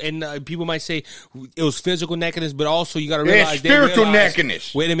 People might say it was physical nakedness, but also you got to realize spiritual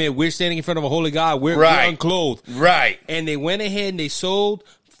nakedness. Wait a minute, we're standing in front of a holy God. We're unclothed. Right. And they went ahead and they sold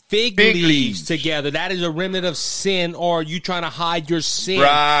fig leaves together. That is a remnant of sin, or you trying to hide your sin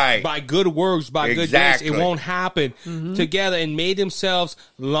by good works, by good deeds. It won't happen together. And made themselves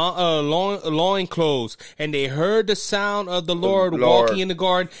loin clothes. And they heard the sound of the Lord walking in the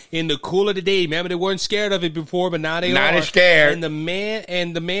garden in the cool of the day. Remember, they weren't scared of it before, but now they are. Scared. And the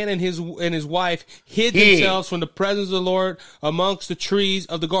man and his wife hid themselves from the presence of the Lord amongst the trees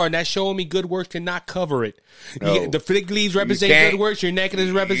of the garden. That's showing me good works cannot cover it. No. The fig leaves represent good works. Your nakedness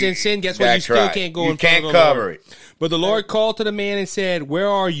represents sin. Guess what? You still can't go in front of the Lord. You can't cover it. But the Lord called to the man and said, "Where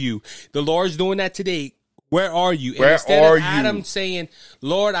are you?" The Lord's doing that today. Where are you? And instead of Adam saying,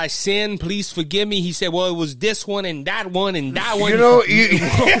 "Lord, I sinned, please forgive me," he said, "Well, it was this one and that one and that one."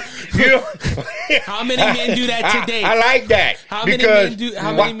 How many men do that today? I like that. How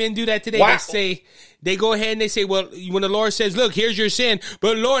many men do that today? They say, they go ahead and they say, well, when the Lord says, "Look, here's your sin,"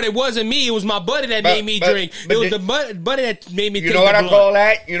 but Lord, it wasn't me. It was my buddy that made me drink. It was the buddy that made me take the blood. You know what I call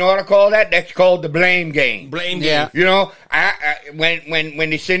that? You know what I call that? That's called the blame game. Blame game. You know, when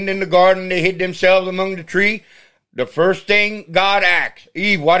they sinned in the garden, they hid themselves among the tree. The first thing God asks,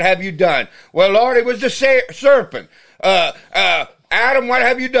 Eve, what have you done? Well, Lord, it was the serpent. Adam, what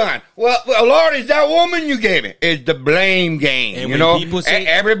have you done? Well, Lord, it's that woman you gave me. It's the blame game. And you know, people say,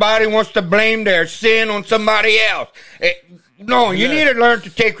 everybody wants to blame their sin on somebody else. No, you need to learn to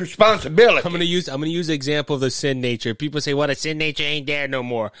take responsibility. I'm gonna use the example of the sin nature. People say, "Well, the sin nature ain't there no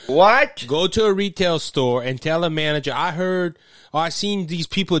more." What? Go to a retail store and tell a manager, "I heard, I seen these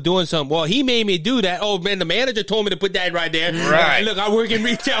people doing something. Well, he made me do that. Oh man, the manager told me to put that right there." Right. Look, I work in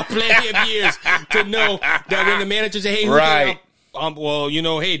retail plenty of years to know that when the manager say, "Hey, right." Well, you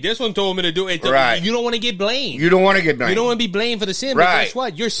know, hey, this one told me to do it. Right. You don't want to get blamed. You don't want to get blamed. You don't want to be blamed for the sin. Right. But guess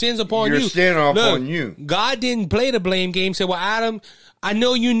what? Your sin's upon you. Your sin upon you. God didn't play the blame game. Say, well, Adam, I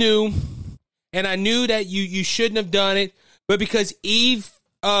know you knew, and I knew that you shouldn't have done it, but because Eve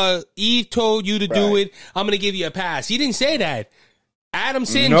told you to do it, I'm going to give you a pass. He didn't say that. Adam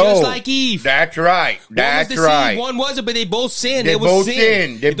sinned just like Eve. That's right. That's right. One wasn't, but they both sinned. They both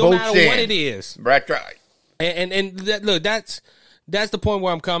sinned. It don't matter what it is. That's right. And look, that's the point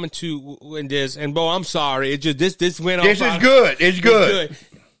where I'm coming to in this. And Bo, I'm sorry. It just this went on. This is good. It's good.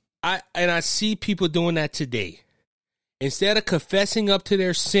 I see people doing that today. Instead of confessing up to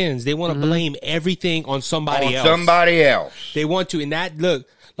their sins, they want to blame everything on somebody else. Somebody else. They want to. And that, look,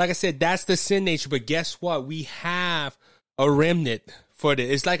 like I said, that's the sin nature. But guess what? We have a remnant for this.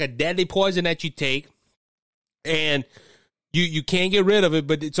 It's like a deadly poison that you take, and you can't get rid of it.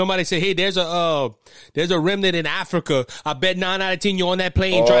 But somebody say, "Hey, there's a remnant in Africa. I bet 9 out of 10 you're on that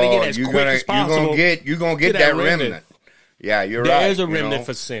plane trying to get as quick as possible. You're gonna get that remnant. Yeah, you're right. There's a remnant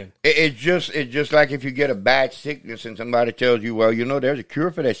for sin. It's just like if you get a bad sickness and somebody tells you, well, you know, there's a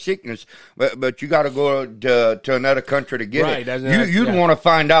cure for that sickness, but you got to go to another country to get it. You'd want to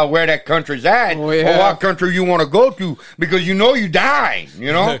find out where that country's at or what country you want to go to because you know you die.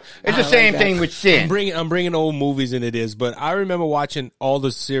 You know, it's the same thing with sin. I'm bringing old movies into this, but I remember watching all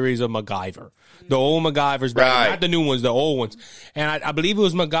the series of MacGyver. The old MacGyvers, not the new ones, the old ones. And I believe it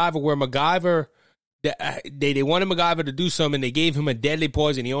was MacGyver where MacGyver, they wanted MacGyver to do something. And they gave him a deadly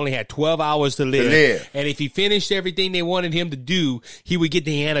poison. He only had 12 hours to live. And if he finished everything they wanted him to do, he would get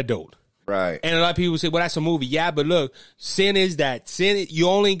the antidote. Right. And a lot of people say, well, that's a movie. Yeah, but look, sin is that. Sin, you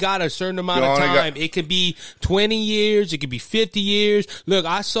only got a certain amount of time. It could be 20 years. It could be 50 years. Look,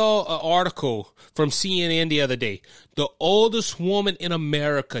 I saw an article from CNN the other day. The oldest woman in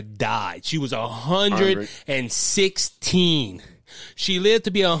America died. She was 116. She lived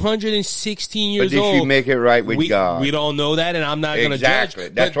to be 116 years old. But did she make it right with God? We don't know that, and I'm not going to judge. Exactly.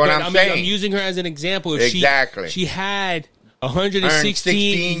 That's what I'm saying. I'm using her as an example. If she had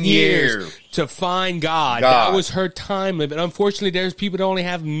 116 years to find God. That was her time limit. Unfortunately, there's people that only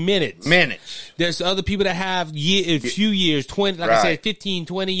have minutes. There's other people that have a few years, 20, like I said, 15,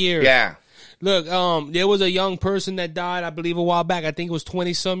 20 years. Yeah. Look, there was a young person that died, I believe, a while back. I think it was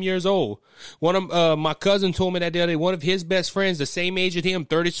 20-some years old. One of my cousin told me that the other day, one of his best friends, the same age as him,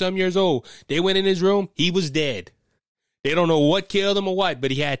 30-some years old, they went in his room, he was dead. They don't know what killed him or what, but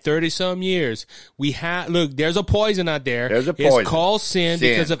he had 30-some years. Look, there's a poison out there. There's a poison. It's called sin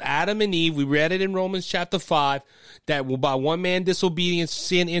because of Adam and Eve. We read it in Romans chapter 5 that by one man disobedience,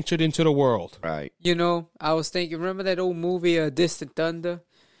 sin entered into the world. Right. You know, I was thinking, remember that old movie, Distant Thunder?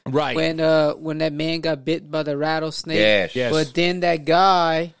 Right. When that man got bit by the rattlesnake. Yes. But then that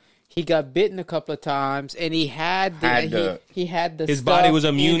guy, he got bitten a couple of times, and he had the his body was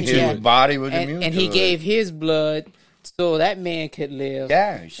immune to it. His body was immune to it. And he gave his blood so that man could live.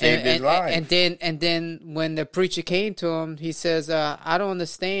 Yeah, he saved his life. And then when the preacher came to him, he says, I don't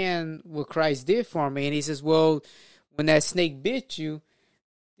understand what Christ did for me. And he says, well, when that snake bit you,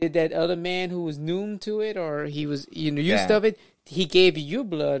 did that other man who was new to it, or he was used Yeah. of it, he gave you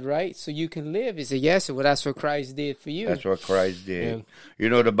blood, right? So you can live. He said, yes, well, that's what Christ did for you. That's what Christ did. Yeah. You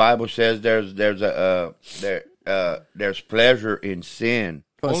know, the Bible says there's pleasure in sin,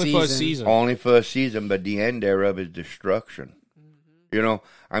 Only for a season. only for a season, but the end thereof is destruction. You know,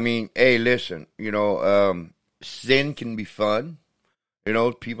 I mean, hey, listen, sin can be fun. You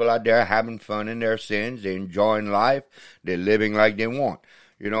know, people out there having fun in their sins. They're enjoying life. They're living like they want.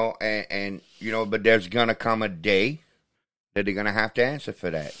 You know, and but there's going to come a day that they're going to have to answer for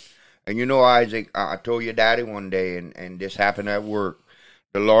that. And you know, Isaac, I told your daddy one day, and this happened at work.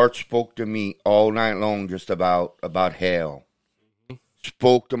 The Lord spoke to me all night long just about hell.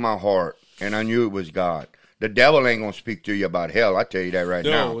 Spoke to my heart, and I knew it was God. The devil ain't going to speak to you about hell. I tell you that right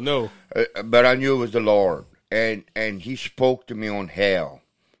now. No. But I knew it was the Lord. And he spoke to me on hell.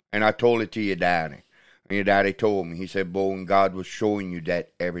 And I told it to your daddy. And your daddy told me, he said, Bo, and God was showing you that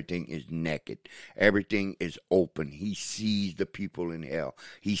everything is naked. Everything is open. He sees the people in hell.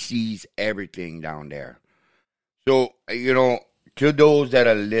 He sees everything down there. So, to those that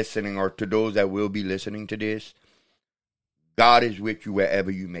are listening, or to those that will be listening to this, God is with you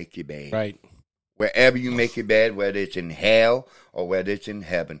wherever you make your bed. Right. Wherever you make your bed, whether it's in hell or whether it's in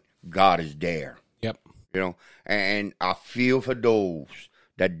heaven, God is there. Yep. And I feel for those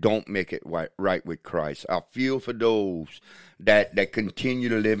that don't make it right with Christ. I feel for those that continue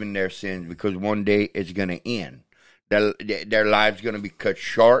to live in their sins, because one day it's going to end. Their lives going to be cut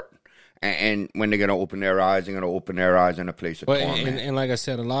short, and when they're going to open their eyes, they're going to open their eyes in a place of torment. And like I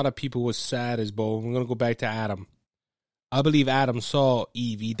said, a lot of people was sad as Bo. We're going to go back to Adam. I believe Adam saw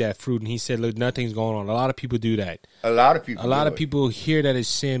Eve eat that fruit, and he said, look, nothing's going on. A lot of people do that. A lot of people hear that it's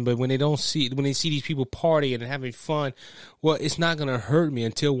sin, but when they see these people partying and having fun, well, it's not going to hurt me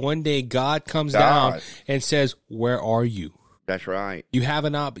until one day God comes down and says, where are you? That's right. You have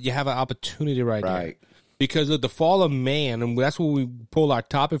an opportunity right there. Because look, the fall of man, and that's where we pull our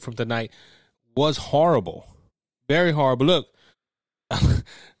topic from tonight, was horrible. Very horrible. Look,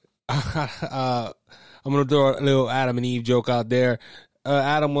 I'm going to throw a little Adam and Eve joke out there.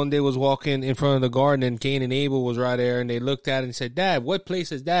 Adam one day was walking in front of the garden, and Cain and Abel was right there, and they looked at it and said, Dad, what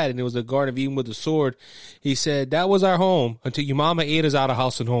place is that? And it was the Garden of Eden with the sword. He said, that was our home until your mama ate us out of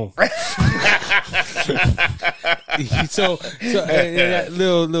house and home. so that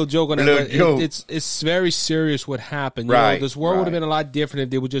little joke on that, it's very serious what happened. Right, this world would have been a lot different if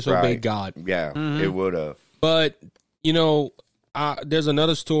they would just obey God. Yeah, it would have. But, there's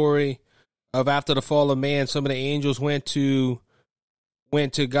another story of after the fall of man, some of the angels went to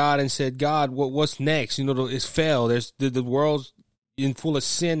God and said, God, what's next? It's fell. There's the world's in full of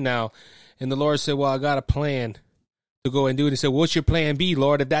sin now. And the Lord said, well, I got a plan to go and do it. He said, what's your plan B,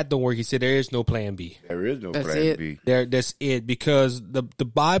 Lord? If that don't work, he said, there is no plan B. There is no plan B. That's it, because the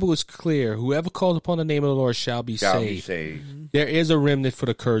Bible is clear. Whoever calls upon the name of the Lord shall be saved. Mm-hmm. There is a remnant for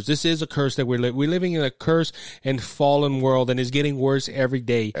the curse. This is a curse that we're living in, a curse and fallen world, and it's getting worse every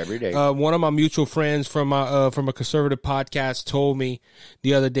day. Every day. One of my mutual friends from a conservative podcast told me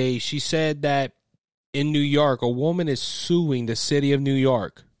the other day, she said that in New York, a woman is suing the city of New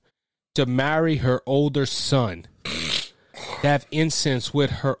York to marry her older son, to have incense with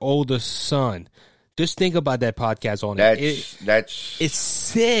her older son. Just think about that podcast on it's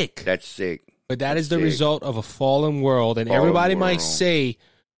sick. That's sick. But that is the result of a fallen world, and everybody might say,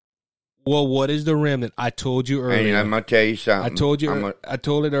 well, what is the remnant? I told you earlier. And I'm gonna tell you something. I told you. I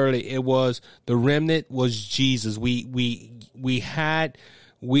told it earlier. It was the remnant was Jesus. We were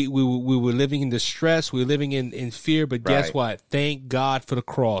living in distress. We were living in fear. But guess what? Thank God for the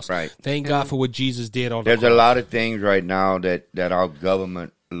cross. Right. Thank God for what Jesus did on the cross. There's a lot of things right now that our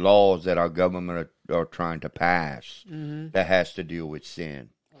government laws that our government are trying to pass that has to deal with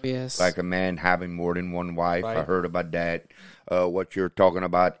sin. Yes. Like a man having more than one wife. Right. I heard about that. What you're talking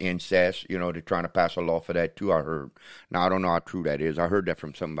about, incest, they're trying to pass a law for that too, I heard. Now, I don't know how true that is. I heard that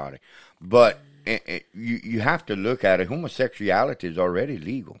from somebody. But you have to look at it. Homosexuality is already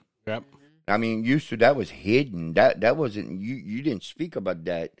legal. Yep. I mean, used to, that was hidden. That wasn't, you didn't speak about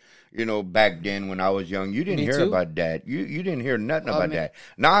that, back then when I was young. You didn't hear about that. You didn't hear nothing about that.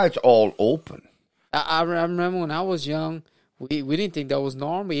 Now it's all open. I remember when I was young, we didn't think that was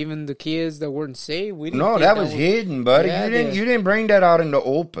normal. Even the kids that weren't saved, we didn't. No, think that was hidden, buddy. Yeah, you didn't bring that out in the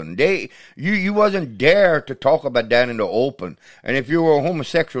open. You wasn't there to talk about that in the open. And if you were a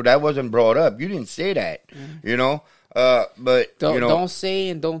homosexual, that wasn't brought up. You didn't say that. But don't say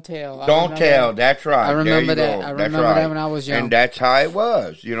and don't tell. Don't tell. That's right. I remember that. I remember that when I was young. And that's how it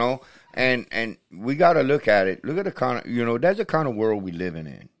was. And we got to look at it. Look at the kind of that's the kind of world we living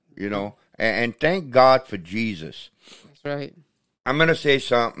in. And thank God for Jesus. Right. I'm going to say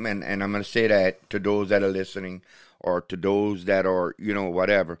something, and I'm going to say that to those that are listening or to those that are,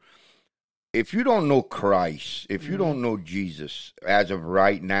 whatever. If you don't know Christ, if you don't know Jesus as of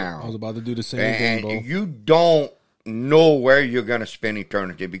right now, I was about to do the same thing, bro. and you don't know where you're going to spend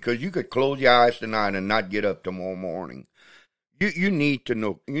eternity, because you could close your eyes tonight and not get up tomorrow morning. You need to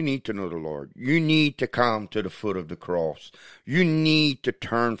know. You need to know the Lord. You need to come to the foot of the cross. You need to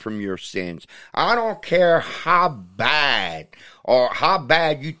turn from your sins. I don't care how bad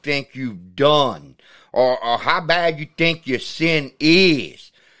you think you've done, or how bad you think your sin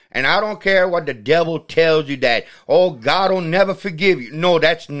is. And I don't care what the devil tells you that, oh, God will never forgive you. No,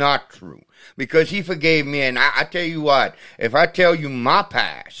 that's not true, because he forgave me. And I tell you what, if I tell you my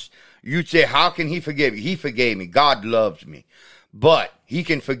past, you'd say, how can he forgive you? He forgave me. God loves me. But he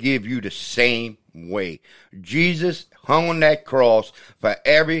can forgive you the same way. Jesus hung on that cross for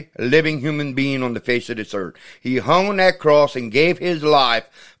every living human being on the face of this earth. He hung on that cross and gave his life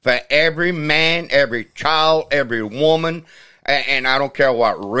for every man, every child, every woman. And I don't care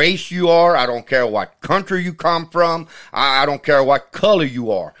what race you are. I don't care what country you come from. I don't care what color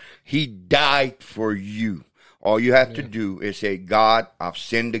you are. He died for you. All you have to do is say, God, I've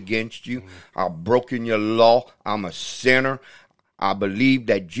sinned against you. I've broken your law. I'm a sinner. I believe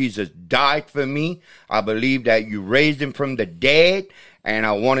that Jesus died for me. I believe that you raised him from the dead. And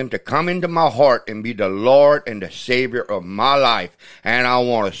I want him to come into my heart and be the Lord and the Savior of my life. And I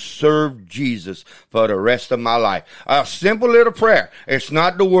want to serve Jesus for the rest of my life. A simple little prayer. It's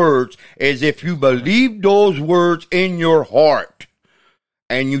not the words. Is if you believe those words in your heart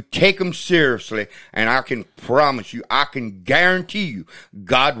and you take them seriously, and I can promise you, I can guarantee you,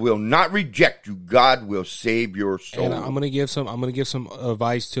 God will not reject you. God will save your soul. And I'm gonna give some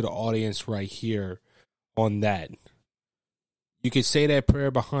advice to the audience right here on that. You can say that prayer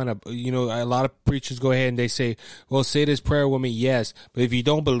behind a lot of preachers go ahead and they say, well, say this prayer with me. Yes. But if you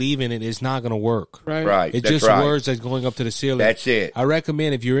don't believe in it, it's not going to work. Right. It's just words that's going up to the ceiling. That's it. I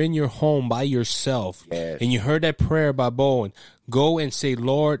recommend if you're in your home by yourself and you heard that prayer by Bowen, go and say,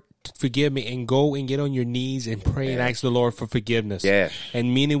 Lord, forgive me, and go and get on your knees and pray and ask the Lord for forgiveness. Yes.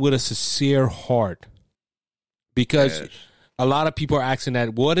 And mean it with a sincere heart. Because a lot of people are asking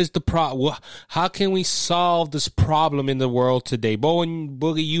that, what is the problem? How can we solve this problem in the world today? Bo and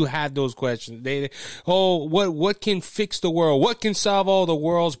Boogie, you had those questions. What can fix the world? What can solve all the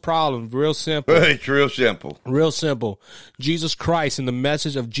world's problems? Real simple. It's real simple. Real simple. Jesus Christ and the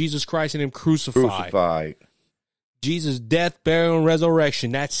message of Jesus Christ and him crucified. Jesus' death, burial, and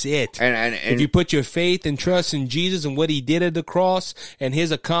resurrection. That's it. And if you put your faith and trust in Jesus and what he did at the cross and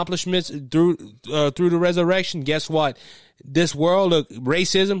his accomplishments through the resurrection, guess what? This world of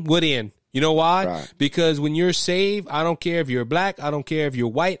racism would end. You know why? Right. Because when you're saved, I don't care if you're black, I don't care if you're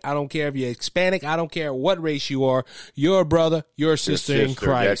white, I don't care if you're Hispanic, I don't care what race you are. You're a brother, you're a sister in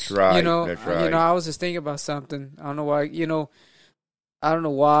Christ. That's right. That's right. I was just thinking about something. I don't know why. I don't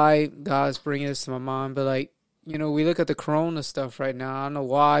know why God's bringing this to my mind, but we look at the corona stuff right now. I don't know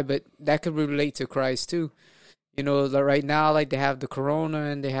why, but that could relate to Christ too. Right now, they have the corona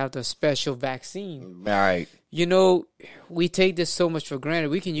and they have the special vaccine. Right. We take this so much for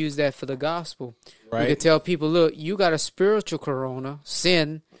granted. We can use that for the gospel. Right. We can tell people, look, you got a spiritual corona,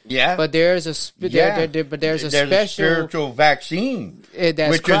 sin. Yeah. But there's a special spiritual vaccine,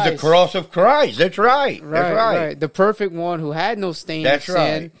 that's which Christ. is the cross of Christ. That's right. That's right. The perfect one who had no stain of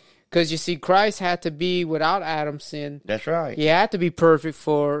sin. Because you see, Christ had to be without Adam's sin. That's right. He had to be perfect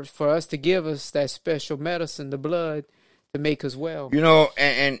for us to give us that special medicine, the blood, to make us well.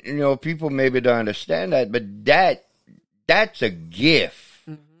 And people maybe don't understand that, but that's a gift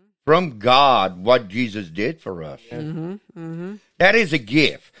from God, what Jesus did for us. That is a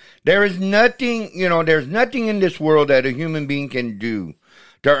gift. There is nothing, there's nothing in this world that a human being can do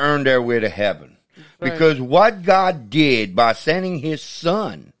to earn their way to heaven. Right. Because what God did by sending his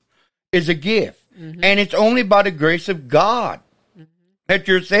son is a gift. And it's only by the grace of God that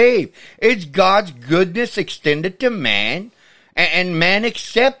you're saved. It's God's goodness extended to man, and man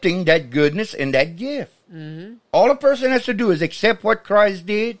accepting that goodness and that gift. All a person has to do is accept what Christ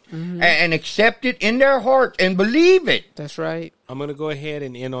did and accept it in their heart and believe it. That's right. I'm going to go ahead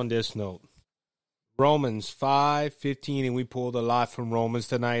and end on this note. Romans 5:15, and we pulled a lot from Romans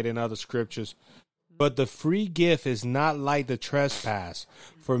tonight and other scriptures. But the free gift is not like the trespass.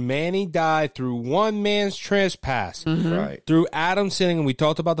 For many died through one man's trespass. Right. Through Adam's sinning, and we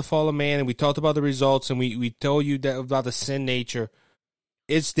talked about the fall of man, and we talked about the results, and we told you that about the sin nature.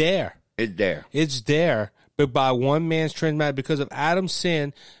 It's there. It's there. But by one man's trespass, because of Adam's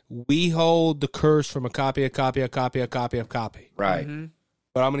sin, we hold the curse from a copy. Right.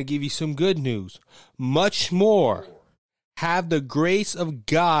 But I'm going to give you some good news. Much more have the grace of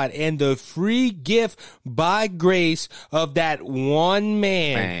God and the free gift by grace of that one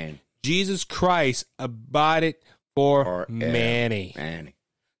man. Jesus Christ abided for many.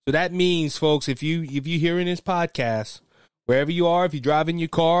 So that means, folks, if you hearing this podcast, wherever you are, if you're driving your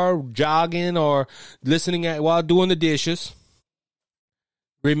car, jogging, or listening while doing the dishes,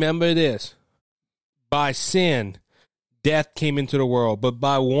 remember this: by sin, death came into the world, but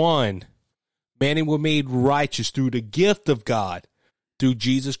by one, many were made righteous through the gift of God, through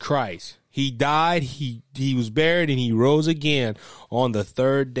Jesus Christ. He died, he was buried, and he rose again on the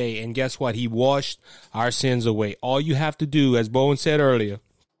third day. And guess what? He washed our sins away. All you have to do, as Bowen said earlier,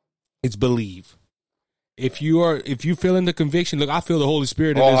 is believe. If you're feeling the conviction, look, I feel the Holy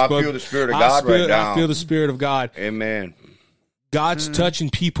Spirit in this book. I feel the Spirit of God right now. I feel the Spirit of God. Amen. God's touching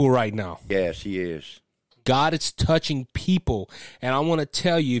people right now. Yes, he is. God is touching people. And I want to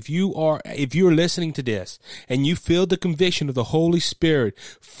tell you, if you're listening to this and you feel the conviction of the Holy Spirit,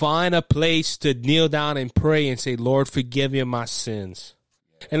 find a place to kneel down and pray and say, Lord, forgive me of my sins.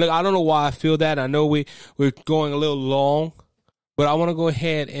 And look, I don't know why I feel that. I know we're going a little long, but I want to go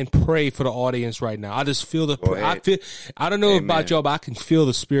ahead and pray for the audience right now. I just feel I don't know about y'all, but I can feel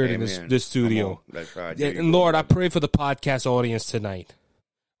the Spirit in this studio. That's right. And Lord, I pray for the podcast audience tonight,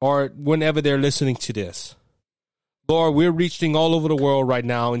 or whenever they're listening to this. Lord, we're reaching all over the world right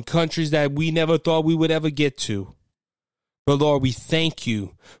now in countries that we never thought we would ever get to. But Lord, we thank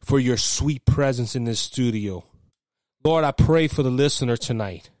you for your sweet presence in this studio. Lord, I pray for the listener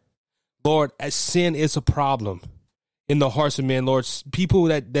tonight. Lord, as sin is a problem in the hearts of men, Lord, people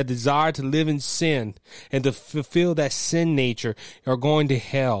that desire to live in sin and to fulfill that sin nature are going to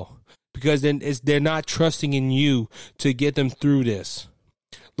hell because then they're not trusting in you to get them through this.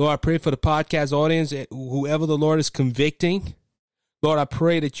 Lord, I pray for the podcast audience, whoever the Lord is convicting. Lord, I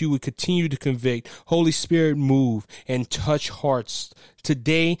pray that you would continue to convict. Holy Spirit, move and touch hearts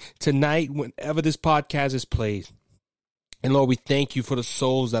today, tonight, whenever this podcast is played. And Lord, we thank you for the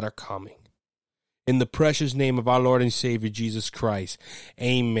souls that are coming. In the precious name of our Lord and Savior, Jesus Christ.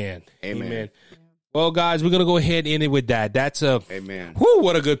 Amen. Amen. Well, guys, we're going to go ahead and end it with that. That's Amen. Whoo,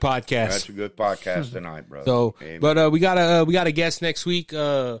 what a good podcast. That's a good podcast tonight, brother. So, Amen. But we got a guest next week.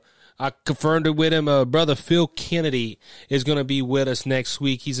 I confirmed it with him. Brother Phil Kennedy is going to be with us next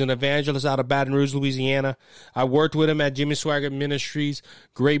week. He's an evangelist out of Baton Rouge, Louisiana. I worked with him at Jimmy Swaggart Ministries.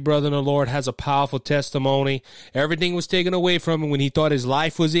 Great brother in the Lord, has a powerful testimony. Everything was taken away from him when he thought his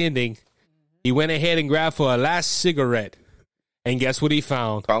life was ending. He went ahead and grabbed for a last cigarette. And guess what he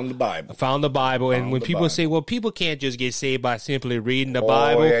found? Found the Bible. And when people say, well, people can't just get saved by simply reading the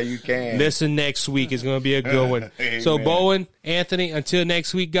Bible. Yeah, you can. Listen next week. It's going to be a good one. So, Bowen, Anthony, until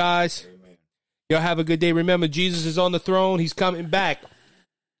next week, guys, y'all have a good day. Remember, Jesus is on the throne. He's coming back.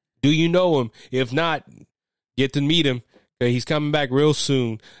 Do you know him? If not, get to meet him. He's coming back real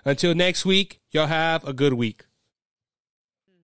soon. Until next week, y'all have a good week.